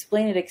can't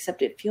explain it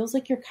except it feels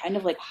like you're kind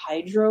of like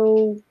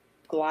hydro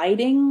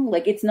gliding.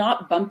 Like it's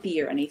not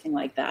bumpy or anything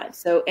like that.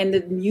 So, and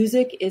the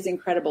music is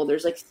incredible.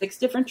 There's like 6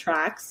 different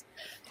tracks.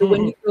 So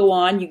when you go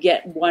on, you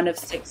get one of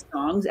 6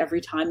 songs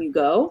every time you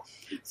go.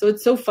 So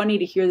it's so funny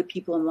to hear the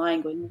people in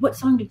line going, what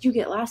song did you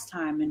get last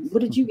time? And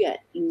what did you get?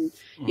 And,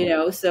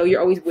 so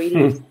you're always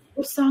waiting.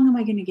 What song am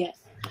I going to get?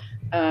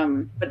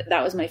 But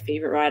that was my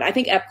favorite ride. I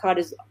think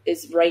Epcot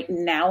is right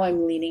now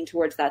I'm leaning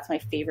towards that's my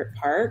favorite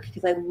park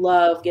because I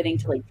love getting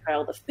to like try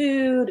all the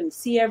food and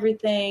see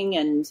everything.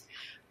 And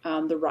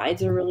the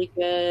rides are really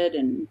good,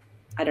 and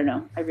I don't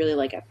know. I really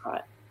like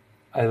Epcot.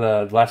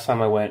 Last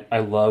time I went, I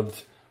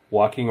loved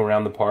walking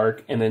around the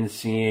park and then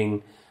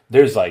seeing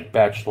there's like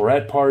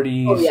bachelorette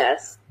parties. Oh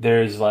yes.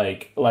 There's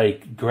like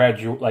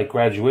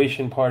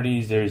graduation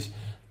parties. There's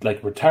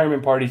like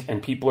retirement parties,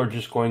 and people are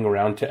just going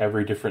around to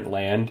every different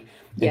land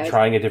and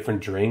trying a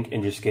different drink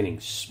and just getting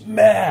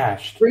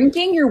smashed.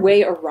 Drinking your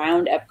way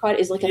around Epcot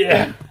is like a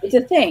thing. It's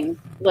a thing.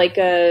 Like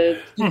you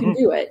can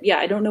do it. Yeah,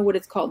 I don't know what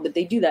it's called, but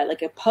they do that,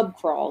 like a pub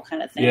crawl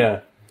kind of thing.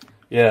 Yeah.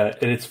 Yeah,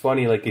 and it's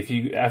funny, like if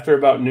you, after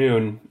about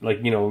noon, like,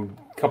 a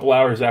couple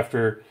hours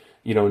after,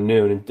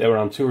 noon, and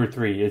around 2 or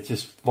 3, it's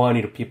just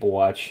funny to people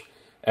watch.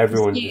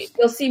 Everyone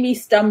you'll see me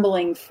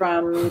stumbling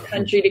from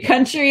country to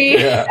country.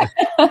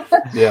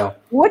 Yeah.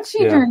 What's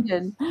she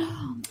drinking?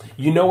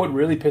 You know what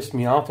really pissed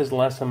me off is the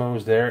last time I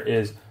was there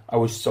is I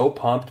was so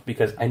pumped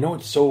because I know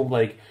it's so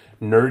like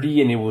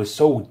nerdy and it was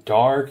so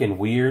dark and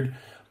weird,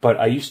 but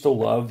I used to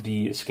love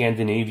the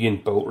Scandinavian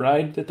boat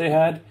ride that they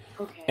had.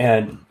 Okay.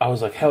 And I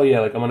was like, hell yeah,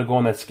 like I'm going to go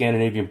on that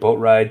Scandinavian boat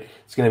ride.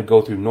 It's going to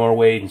go through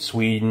Norway and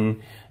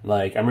Sweden.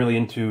 Like, I'm really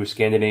into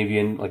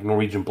Scandinavian, like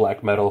Norwegian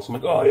black metal. So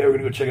I'm like, oh yeah, we're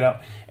going to go check it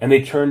out. And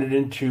they turned it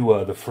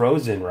into the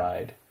Frozen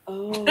ride.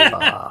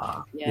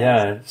 Oh.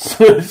 Yeah.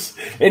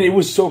 And it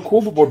was so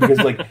cool before because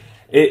like,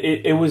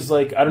 it was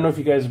like, I don't know if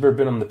you guys have ever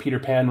been on the Peter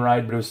Pan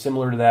ride, but it was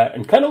similar to that.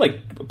 And kind of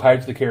like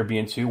Pirates of the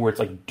Caribbean too, where it's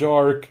like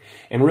dark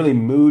and really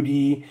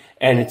moody.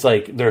 And it's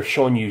like they're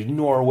showing you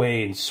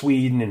Norway and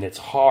Sweden, and it's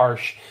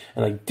harsh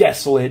and like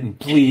desolate and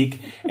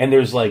bleak. And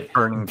there's like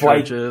burning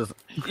churches.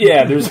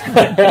 Yeah, there's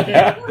like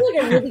a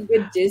really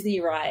good Disney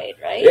ride,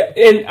 right?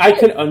 And I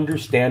can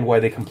understand why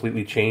they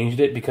completely changed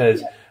it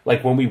because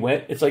like when we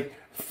went, it's like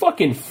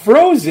fucking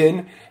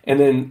Frozen. And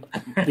then,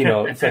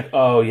 it's like,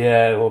 oh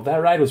yeah, well that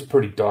ride was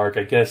pretty dark.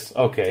 I guess,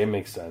 okay, it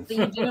makes sense. So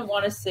you didn't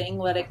want to sing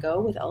Let It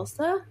Go with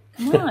Elsa?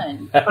 Come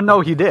on. Oh,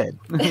 no, he did.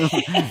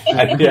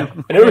 I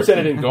never said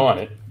I didn't go on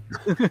it.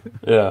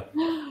 Yeah.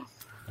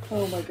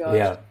 Oh my gosh.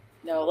 Yeah.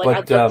 No,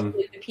 like the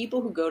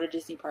people who go to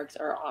Disney parks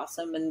are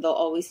awesome, and they'll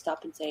always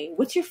stop and say,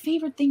 "What's your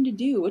favorite thing to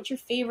do? What's your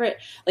favorite?"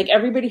 Like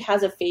everybody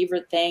has a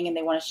favorite thing, and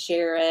they want to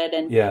share it.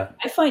 And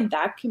I find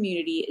that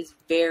community is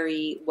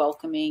very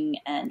welcoming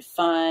and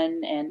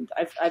fun, and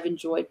I've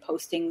enjoyed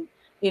posting.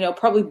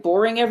 Probably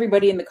boring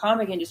everybody in the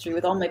comic industry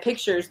with all my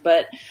pictures,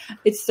 but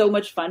it's so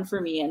much fun for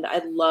me, and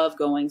I love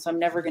going. So I'm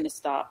never going to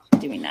stop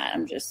doing that.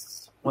 I'm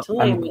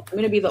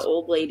going to be the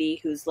old lady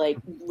who's like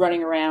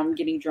running around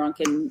getting drunk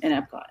in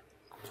Epcot.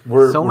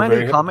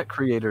 Many comic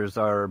creators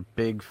are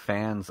big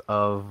fans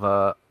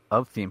of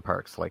theme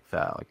parks like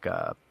that. Like,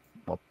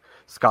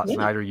 Scott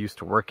Snyder used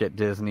to work at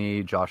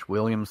Disney. Josh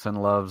Williamson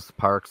loves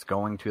parks,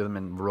 going to them,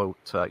 and wrote.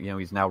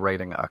 He's now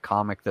writing a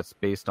comic that's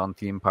based on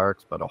theme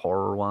parks, but a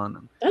horror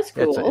one. That's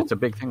cool. It's a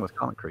big thing with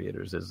comic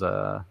creators is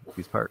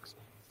these parks.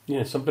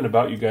 Yeah, something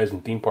about you guys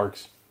in theme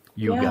parks.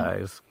 You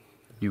guys.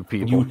 You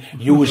people.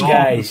 You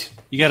guys.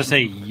 You got to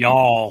say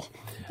y'all.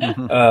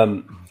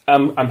 I'm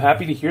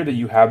happy to hear that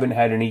you haven't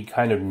had any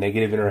kind of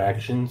negative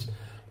interactions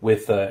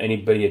with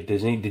anybody at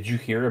Disney. Did you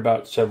hear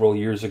about several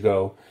years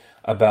ago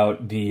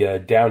about the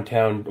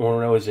downtown,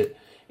 or no,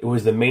 it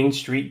was the Main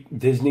Street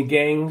Disney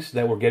gangs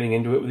that were getting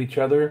into it with each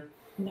other?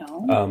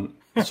 No.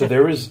 So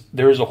there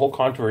was a whole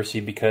controversy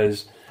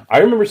because I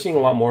remember seeing a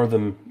lot more of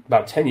them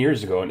about 10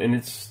 years ago, and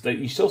it's that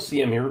you still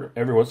see them here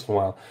every once in a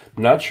while.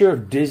 I'm not sure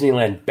if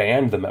Disneyland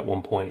banned them at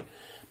one point,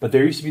 but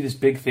there used to be this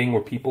big thing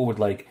where people would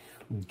like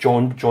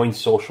join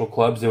social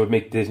clubs. They would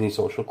make Disney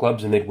social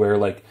clubs, and they'd wear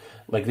like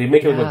they'd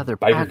make it like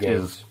biker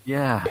gangs.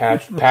 Yeah,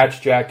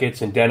 patch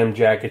jackets and denim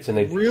jackets, and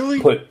they'd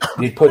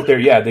put their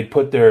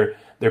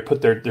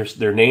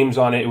names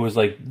on it. It was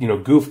like, you know,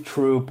 Goof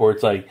Troop, or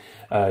it's like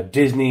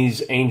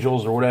Disney's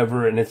Angels or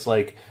whatever, and it's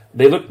like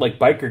they looked like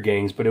biker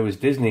gangs, but it was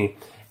Disney.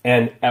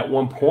 And at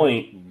one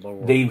point,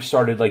 they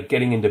started like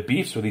getting into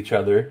beefs with each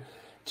other,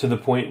 to the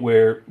point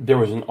where there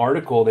was an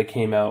article that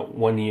came out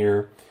one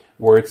year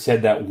where it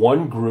said that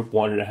one group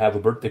wanted to have a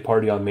birthday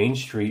party on Main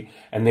Street,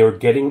 and they were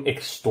getting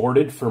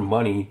extorted for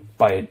money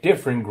by a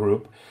different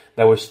group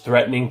that was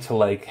threatening to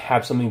like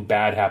have something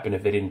bad happen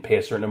if they didn't pay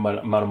a certain amount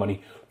of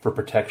money for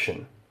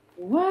protection.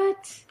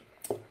 What?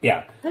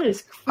 Yeah, that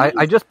is crazy.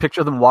 I just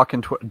picture them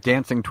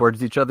dancing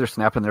towards each other,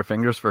 snapping their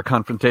fingers for a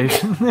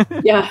confrontation.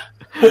 Yeah.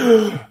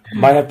 I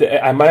might have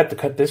to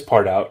cut this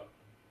part out.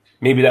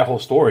 Maybe that whole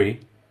story.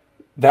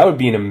 That would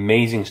be an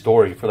amazing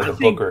story for like a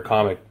book or a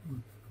comic.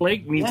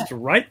 Blake needs to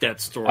write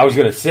that story. I was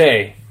gonna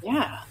say,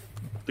 yeah,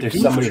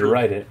 there's somebody to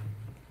write it.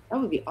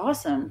 That would be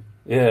awesome.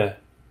 Yeah,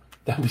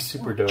 that'd be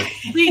super dope.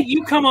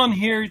 You come on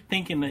here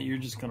thinking that you're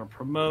just going to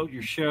promote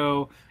your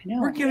show.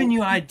 We're giving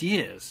you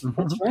ideas.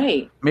 That's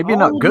right. Maybe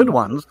not good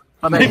ones,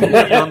 but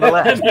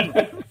nonetheless.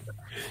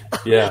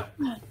 Yeah,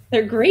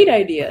 they're great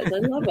ideas. I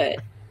love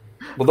it.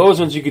 Well, those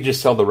ones you could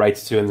just sell the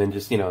rights to, and then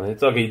just, you know,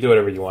 it's okay. You do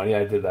whatever you want. Yeah,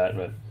 I did that,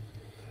 but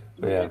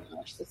yeah. Oh my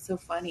gosh, that's so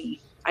funny.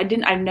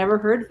 I've never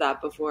heard of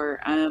that before.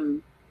 I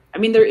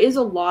mean, there is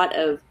a lot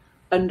of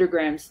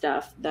underground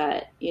stuff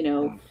that, you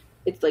know,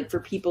 it's like for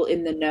people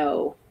in the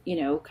know,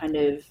 you know, kind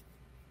of,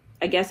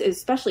 I guess,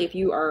 especially if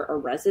you are a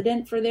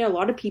resident for there. A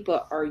lot of people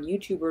are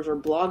YouTubers or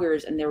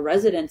bloggers, and they're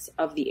residents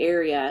of the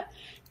area,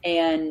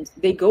 and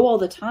they go all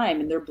the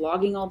time, and they're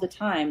blogging all the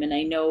time. And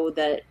I know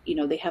that, you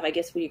know, they have, I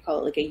guess, what do you call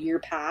it, like a year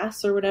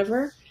pass or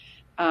whatever.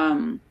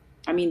 I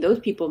mean, those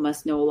people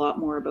must know a lot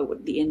more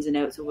about the ins and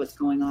outs of what's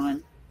going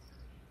on.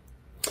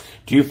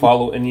 Do you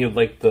follow any of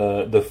like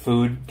the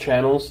food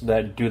channels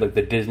that do like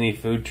the Disney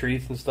food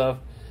treats and stuff?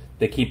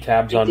 They keep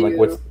tabs on like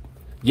what's.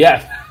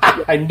 Yeah,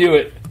 I knew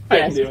it.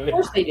 Yes, of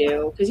course they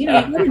do, because you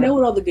know you got to know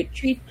what all the good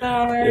treats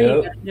are. Yep.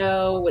 You got to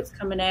know what's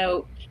coming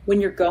out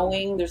when you're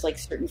going. There's like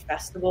certain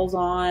festivals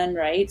on,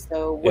 right?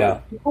 So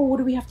what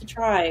do we have to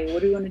try?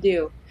 What do we want to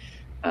do?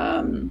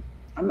 I'm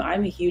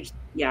a huge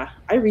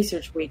I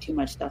research way too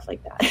much stuff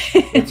like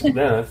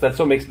that. That's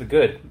what makes it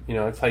good. You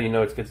know, that's how you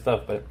know it's good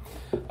stuff. But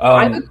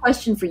I have a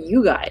question for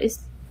you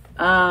guys.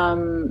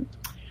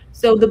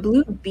 So the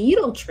Blue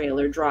Beetle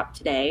trailer dropped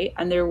today,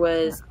 and there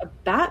was a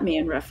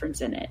Batman reference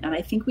in it, and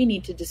I think we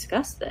need to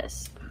discuss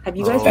this. Have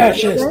you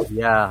guys heard of it?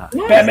 Yeah.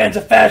 Yes. Batman's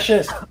a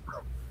fascist.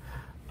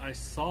 I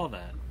saw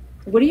that.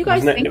 What do you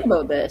guys think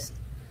about this?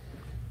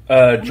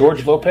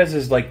 George Lopez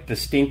is like the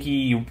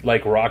stinky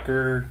like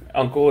rocker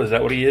uncle. Is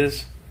that what he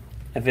is?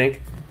 I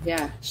think.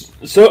 Yeah.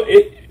 So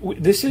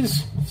this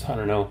is, I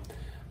don't know.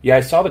 Yeah,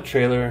 I saw the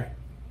trailer.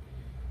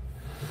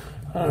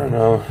 I don't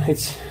know.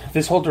 It's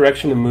this whole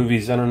direction of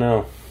movies. I don't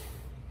know.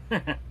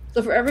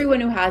 So for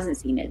everyone who hasn't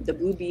seen it, the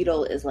Blue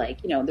Beetle is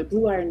like, you know, the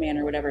Blue Iron Man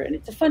or whatever, and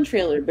it's a fun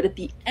trailer. But at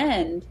the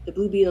end, the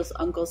Blue Beetle's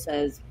uncle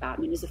says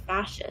Batman is a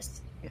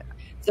fascist. Yeah.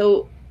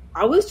 So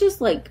I was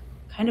just like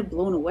kind of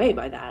blown away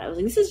by that. I was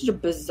like, this is such a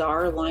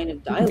bizarre line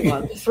of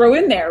dialogue to throw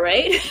in there,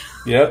 right?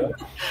 Yep.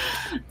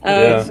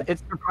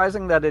 It's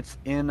surprising that it's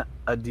in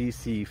a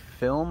DC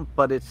film,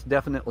 but it's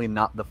definitely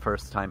not the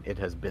first time it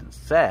has been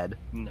said.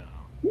 No.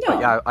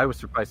 But yeah, I was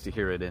surprised to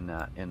hear it in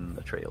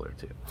the trailer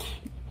too.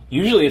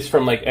 Usually it's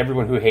from like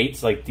everyone who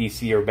hates like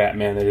DC or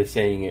Batman that is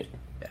saying it.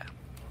 Yeah.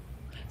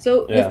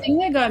 So the thing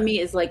that got me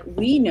is like,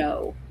 we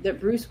know that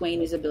Bruce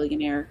Wayne is a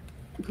billionaire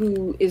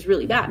who is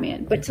really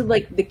Batman, but to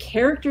like the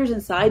characters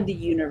inside the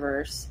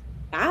universe,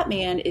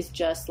 Batman is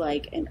just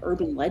like an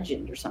urban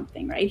legend or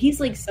something, right?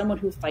 He's like someone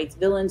who fights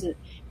villains.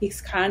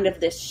 He's kind of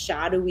this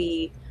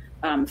shadowy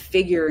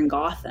figure in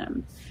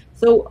Gotham.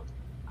 So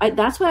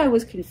that's why I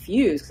was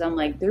confused, because I'm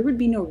like, there would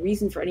be no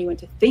reason for anyone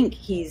to think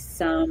he's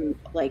some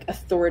like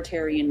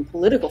authoritarian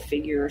political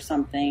figure or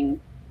something,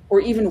 or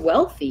even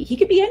wealthy. He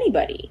could be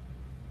anybody.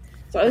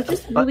 So I was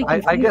just really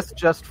confused. I guess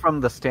just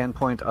from the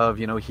standpoint of,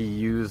 you know, he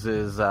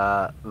uses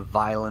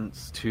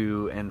violence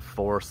to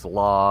enforce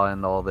law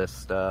and all this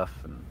stuff.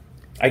 And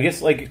I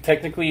guess like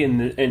technically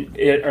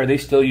are they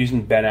still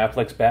using Ben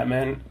Affleck's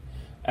Batman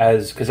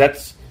because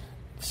that's,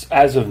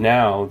 as of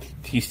now,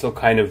 he's still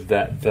kind of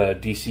the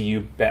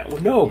DCU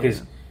Batman. No,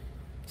 because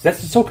So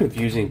that's so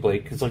confusing,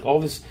 Blake. Because like all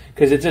this,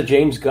 because it's a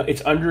James Gunn,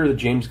 it's under the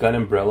James Gunn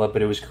umbrella,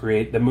 but it was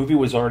the movie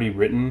was already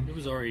written. It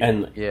was already,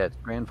 it's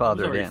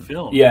grandfathered in.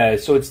 Filmed. Yeah,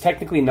 so it's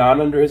technically not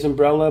under his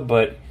umbrella,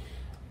 but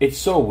it's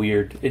so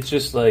weird. It's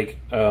just like,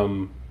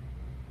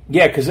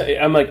 because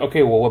I'm like,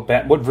 okay, well,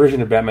 what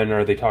version of Batman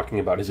are they talking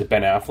about? Is it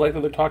Ben Affleck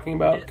that they're talking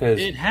about? Because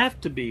it'd have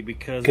to be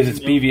because it's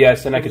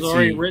BVS, and I could see it was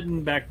already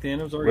written back then.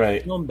 It was already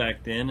Right. filmed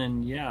back then,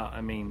 and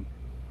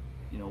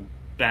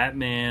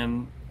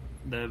Batman,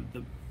 the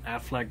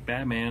Affleck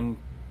Batman,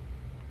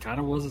 kind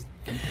of was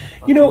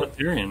a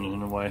libertarian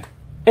in a way.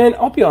 And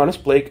I'll be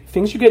honest, Blake,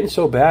 things are getting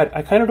so bad,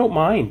 I kind of don't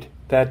mind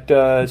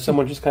that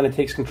someone just kind of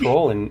takes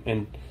control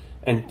and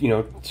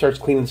starts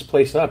cleaning this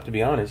place up. To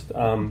be honest,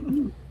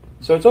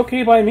 so it's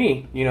okay by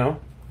me.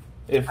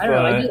 If I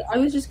don't know, I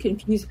was just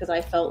confused because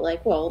I felt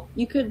like, well,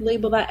 you could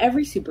label that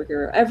every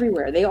superhero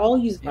everywhere. They all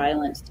use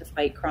violence to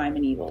fight crime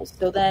and evil.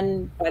 So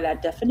then, by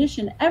that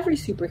definition, every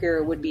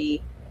superhero would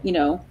be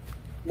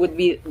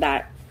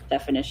that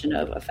definition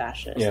of a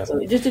fascist. Yeah. So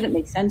it just didn't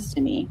make sense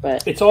to me.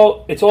 But it's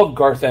all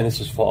Garth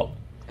Ennis' fault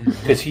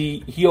because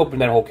he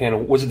opened that whole can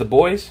of. Was it The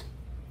Boys?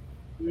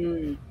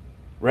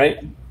 Right.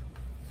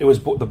 It was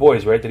The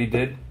Boys, right? That he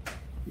did.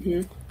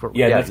 Mm-hmm.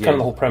 That's kind of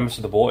the whole premise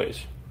of The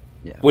Boys.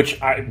 Yeah. Which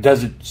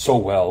does it so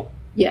well.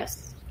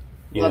 Yes.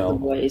 Love The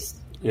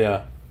Boys.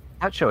 Yeah.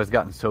 That show has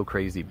gotten so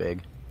crazy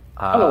big.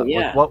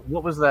 What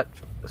was that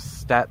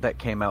stat that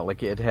came out?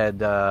 Like it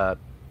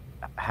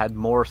had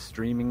more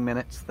streaming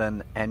minutes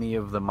than any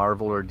of the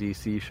Marvel or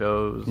DC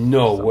shows.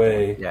 No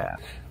way. Yeah.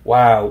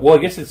 Wow. Well, I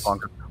guess it's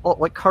longer. Well,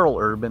 like Carl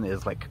Urban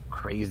is like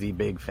crazy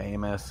big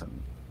famous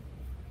and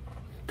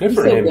good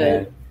for him,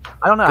 man.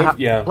 I don't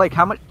know. Like,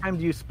 how much time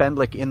do you spend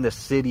like in the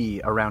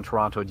city around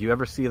Toronto? Do you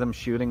ever see them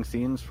shooting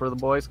scenes for The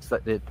Boys?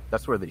 Because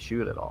that's where they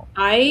shoot it all.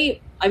 I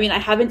mean, I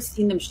haven't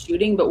seen them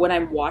shooting, but when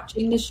I'm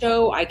watching the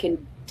show, I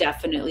can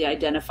definitely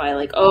identify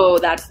like, oh,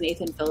 that's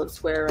Nathan Phillips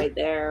Square right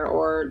there,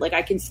 or like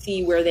I can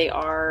see where they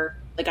are.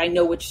 Like I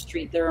know which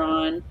street they're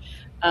on.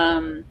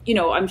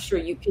 I'm sure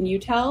you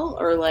tell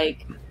or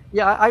like.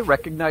 Yeah, I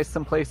recognize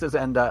some places,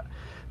 and the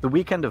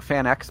weekend of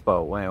Fan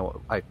Expo,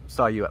 when I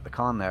saw you at the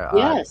con there.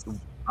 Yes.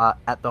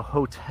 At the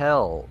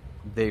hotel,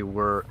 there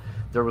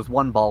was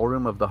one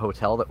ballroom of the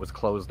hotel that was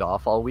closed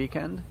off all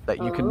weekend that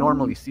you can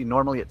normally see.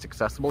 Normally, it's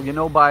accessible.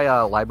 By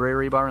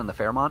Library Bar in the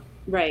Fairmont.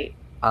 Right.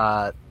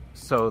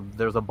 So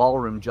there's a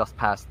ballroom just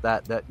past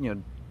that. That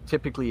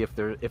typically if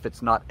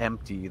it's not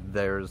empty,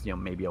 there's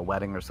maybe a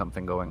wedding or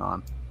something going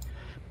on.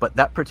 But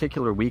that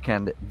particular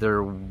weekend,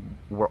 there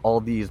were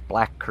all these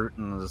black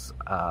curtains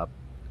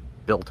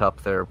built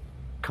up there,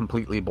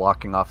 completely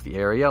blocking off the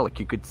area. Like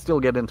you could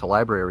still get into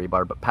Library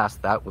Bar, but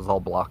past that was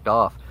all blocked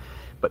off.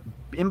 But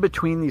in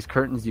between these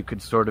curtains, you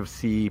could sort of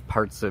see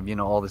parts of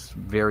all this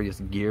various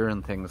gear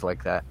and things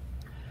like that.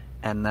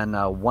 And then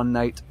one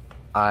night,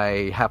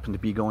 I happened to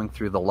be going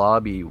through the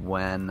lobby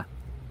when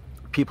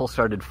people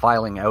started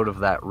filing out of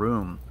that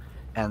room,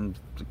 and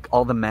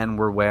all the men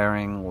were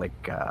wearing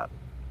like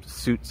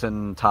suits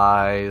and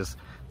ties.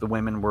 The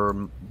women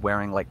were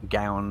wearing like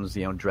gowns,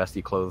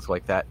 dressy clothes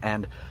like that,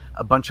 and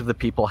a bunch of the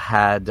people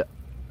had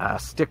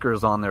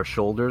stickers on their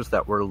shoulders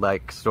that were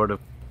like sort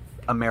of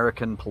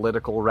American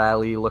political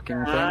rally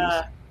looking things.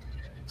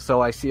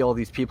 So I see all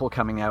these people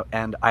coming out,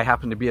 and I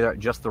happen to be there at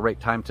just the right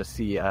time to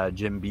see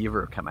Jim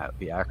Beaver come out,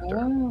 the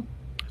actor.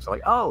 So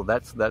like,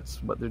 that's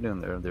what they're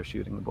doing. They're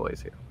shooting The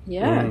Boys here.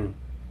 Yeah.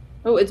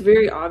 Oh, it's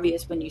very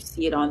obvious when you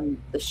see it on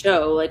the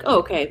show. Like, oh,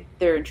 okay,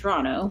 they're in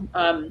Toronto.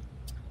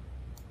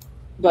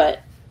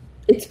 But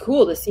it's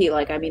cool to see.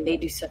 Like, I mean, they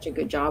do such a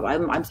good job.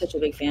 I'm such a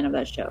big fan of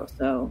that show,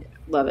 so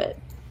love it.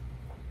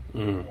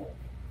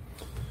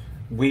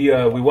 We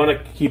want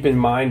to keep in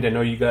mind. I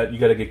know you got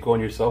to get going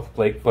yourself,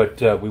 Blake,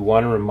 but we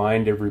want to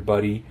remind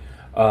everybody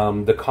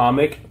the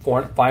comic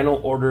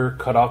final order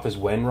cutoff is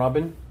when,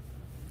 Robin?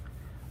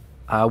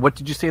 What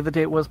did you say the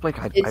date was, Blake?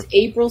 It's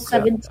April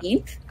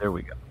 17th. There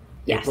we go.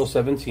 Yes. April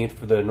 17th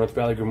for the North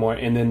Valley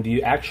Grimoire, and then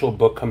the actual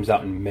book comes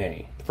out in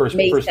May. First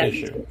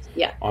issue.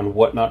 Yeah. On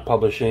Whatnot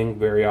Publishing.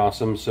 Very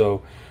awesome.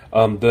 So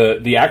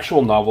the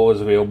actual novel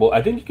is available.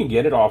 I think you can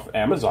get it off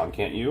Amazon,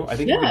 can't you? I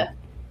think.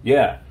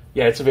 Yeah.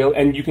 Yeah, it's available,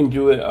 and you can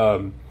do it.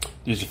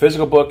 There's a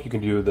physical book. You can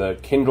do the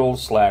Kindle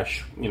 /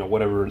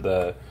 whatever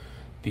the.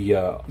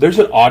 There's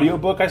an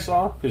audiobook I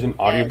saw. There's an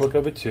audiobook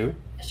of it too.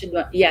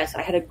 Yes,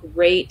 I had a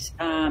great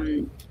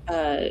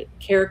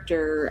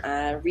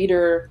character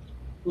reader,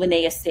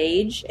 Linnea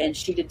Sage, and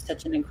she did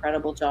such an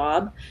incredible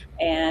job.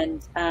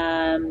 And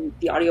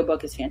the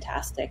audiobook is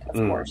fantastic, of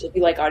course. If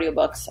you like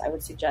audiobooks, I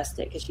would suggest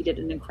it because she did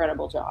an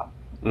incredible job.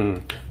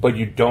 But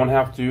you don't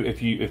have to,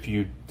 if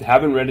you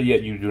haven't read it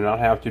yet, you do not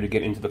have to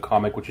get into the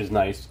comic, which is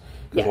nice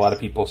because a lot of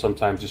people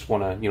sometimes just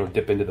want to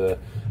dip into the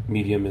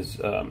medium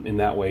in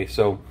that way.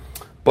 So,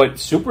 but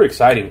super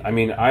exciting. I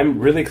mean, I'm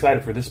really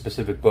excited for this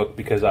specific book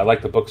because I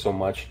like the book so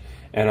much,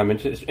 and I'm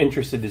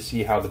interested to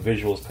see how the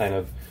visuals kind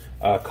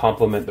of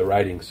complement the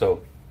writing.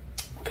 So,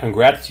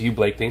 congrats to you,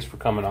 Blake. Thanks for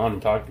coming on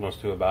and talking to us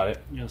too about it.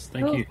 Yes,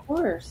 thank you. Of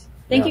course.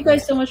 Thank you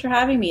guys so much for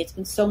having me. It's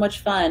been so much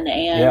fun,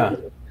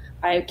 and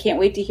I can't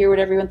wait to hear what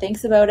everyone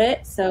thinks about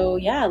it. So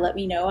yeah, let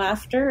me know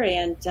after.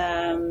 And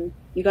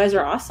you guys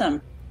are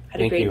awesome.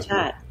 Had a great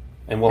chat.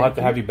 And we'll have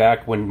to have you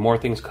back when more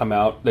things come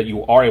out that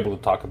you are able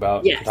to talk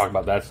about. Yes. To talk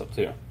about that stuff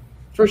too.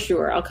 For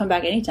sure. I'll come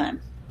back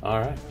anytime. All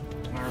right.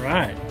 All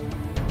right.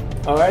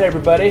 All right,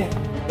 everybody.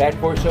 Bat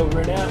Force over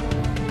and out.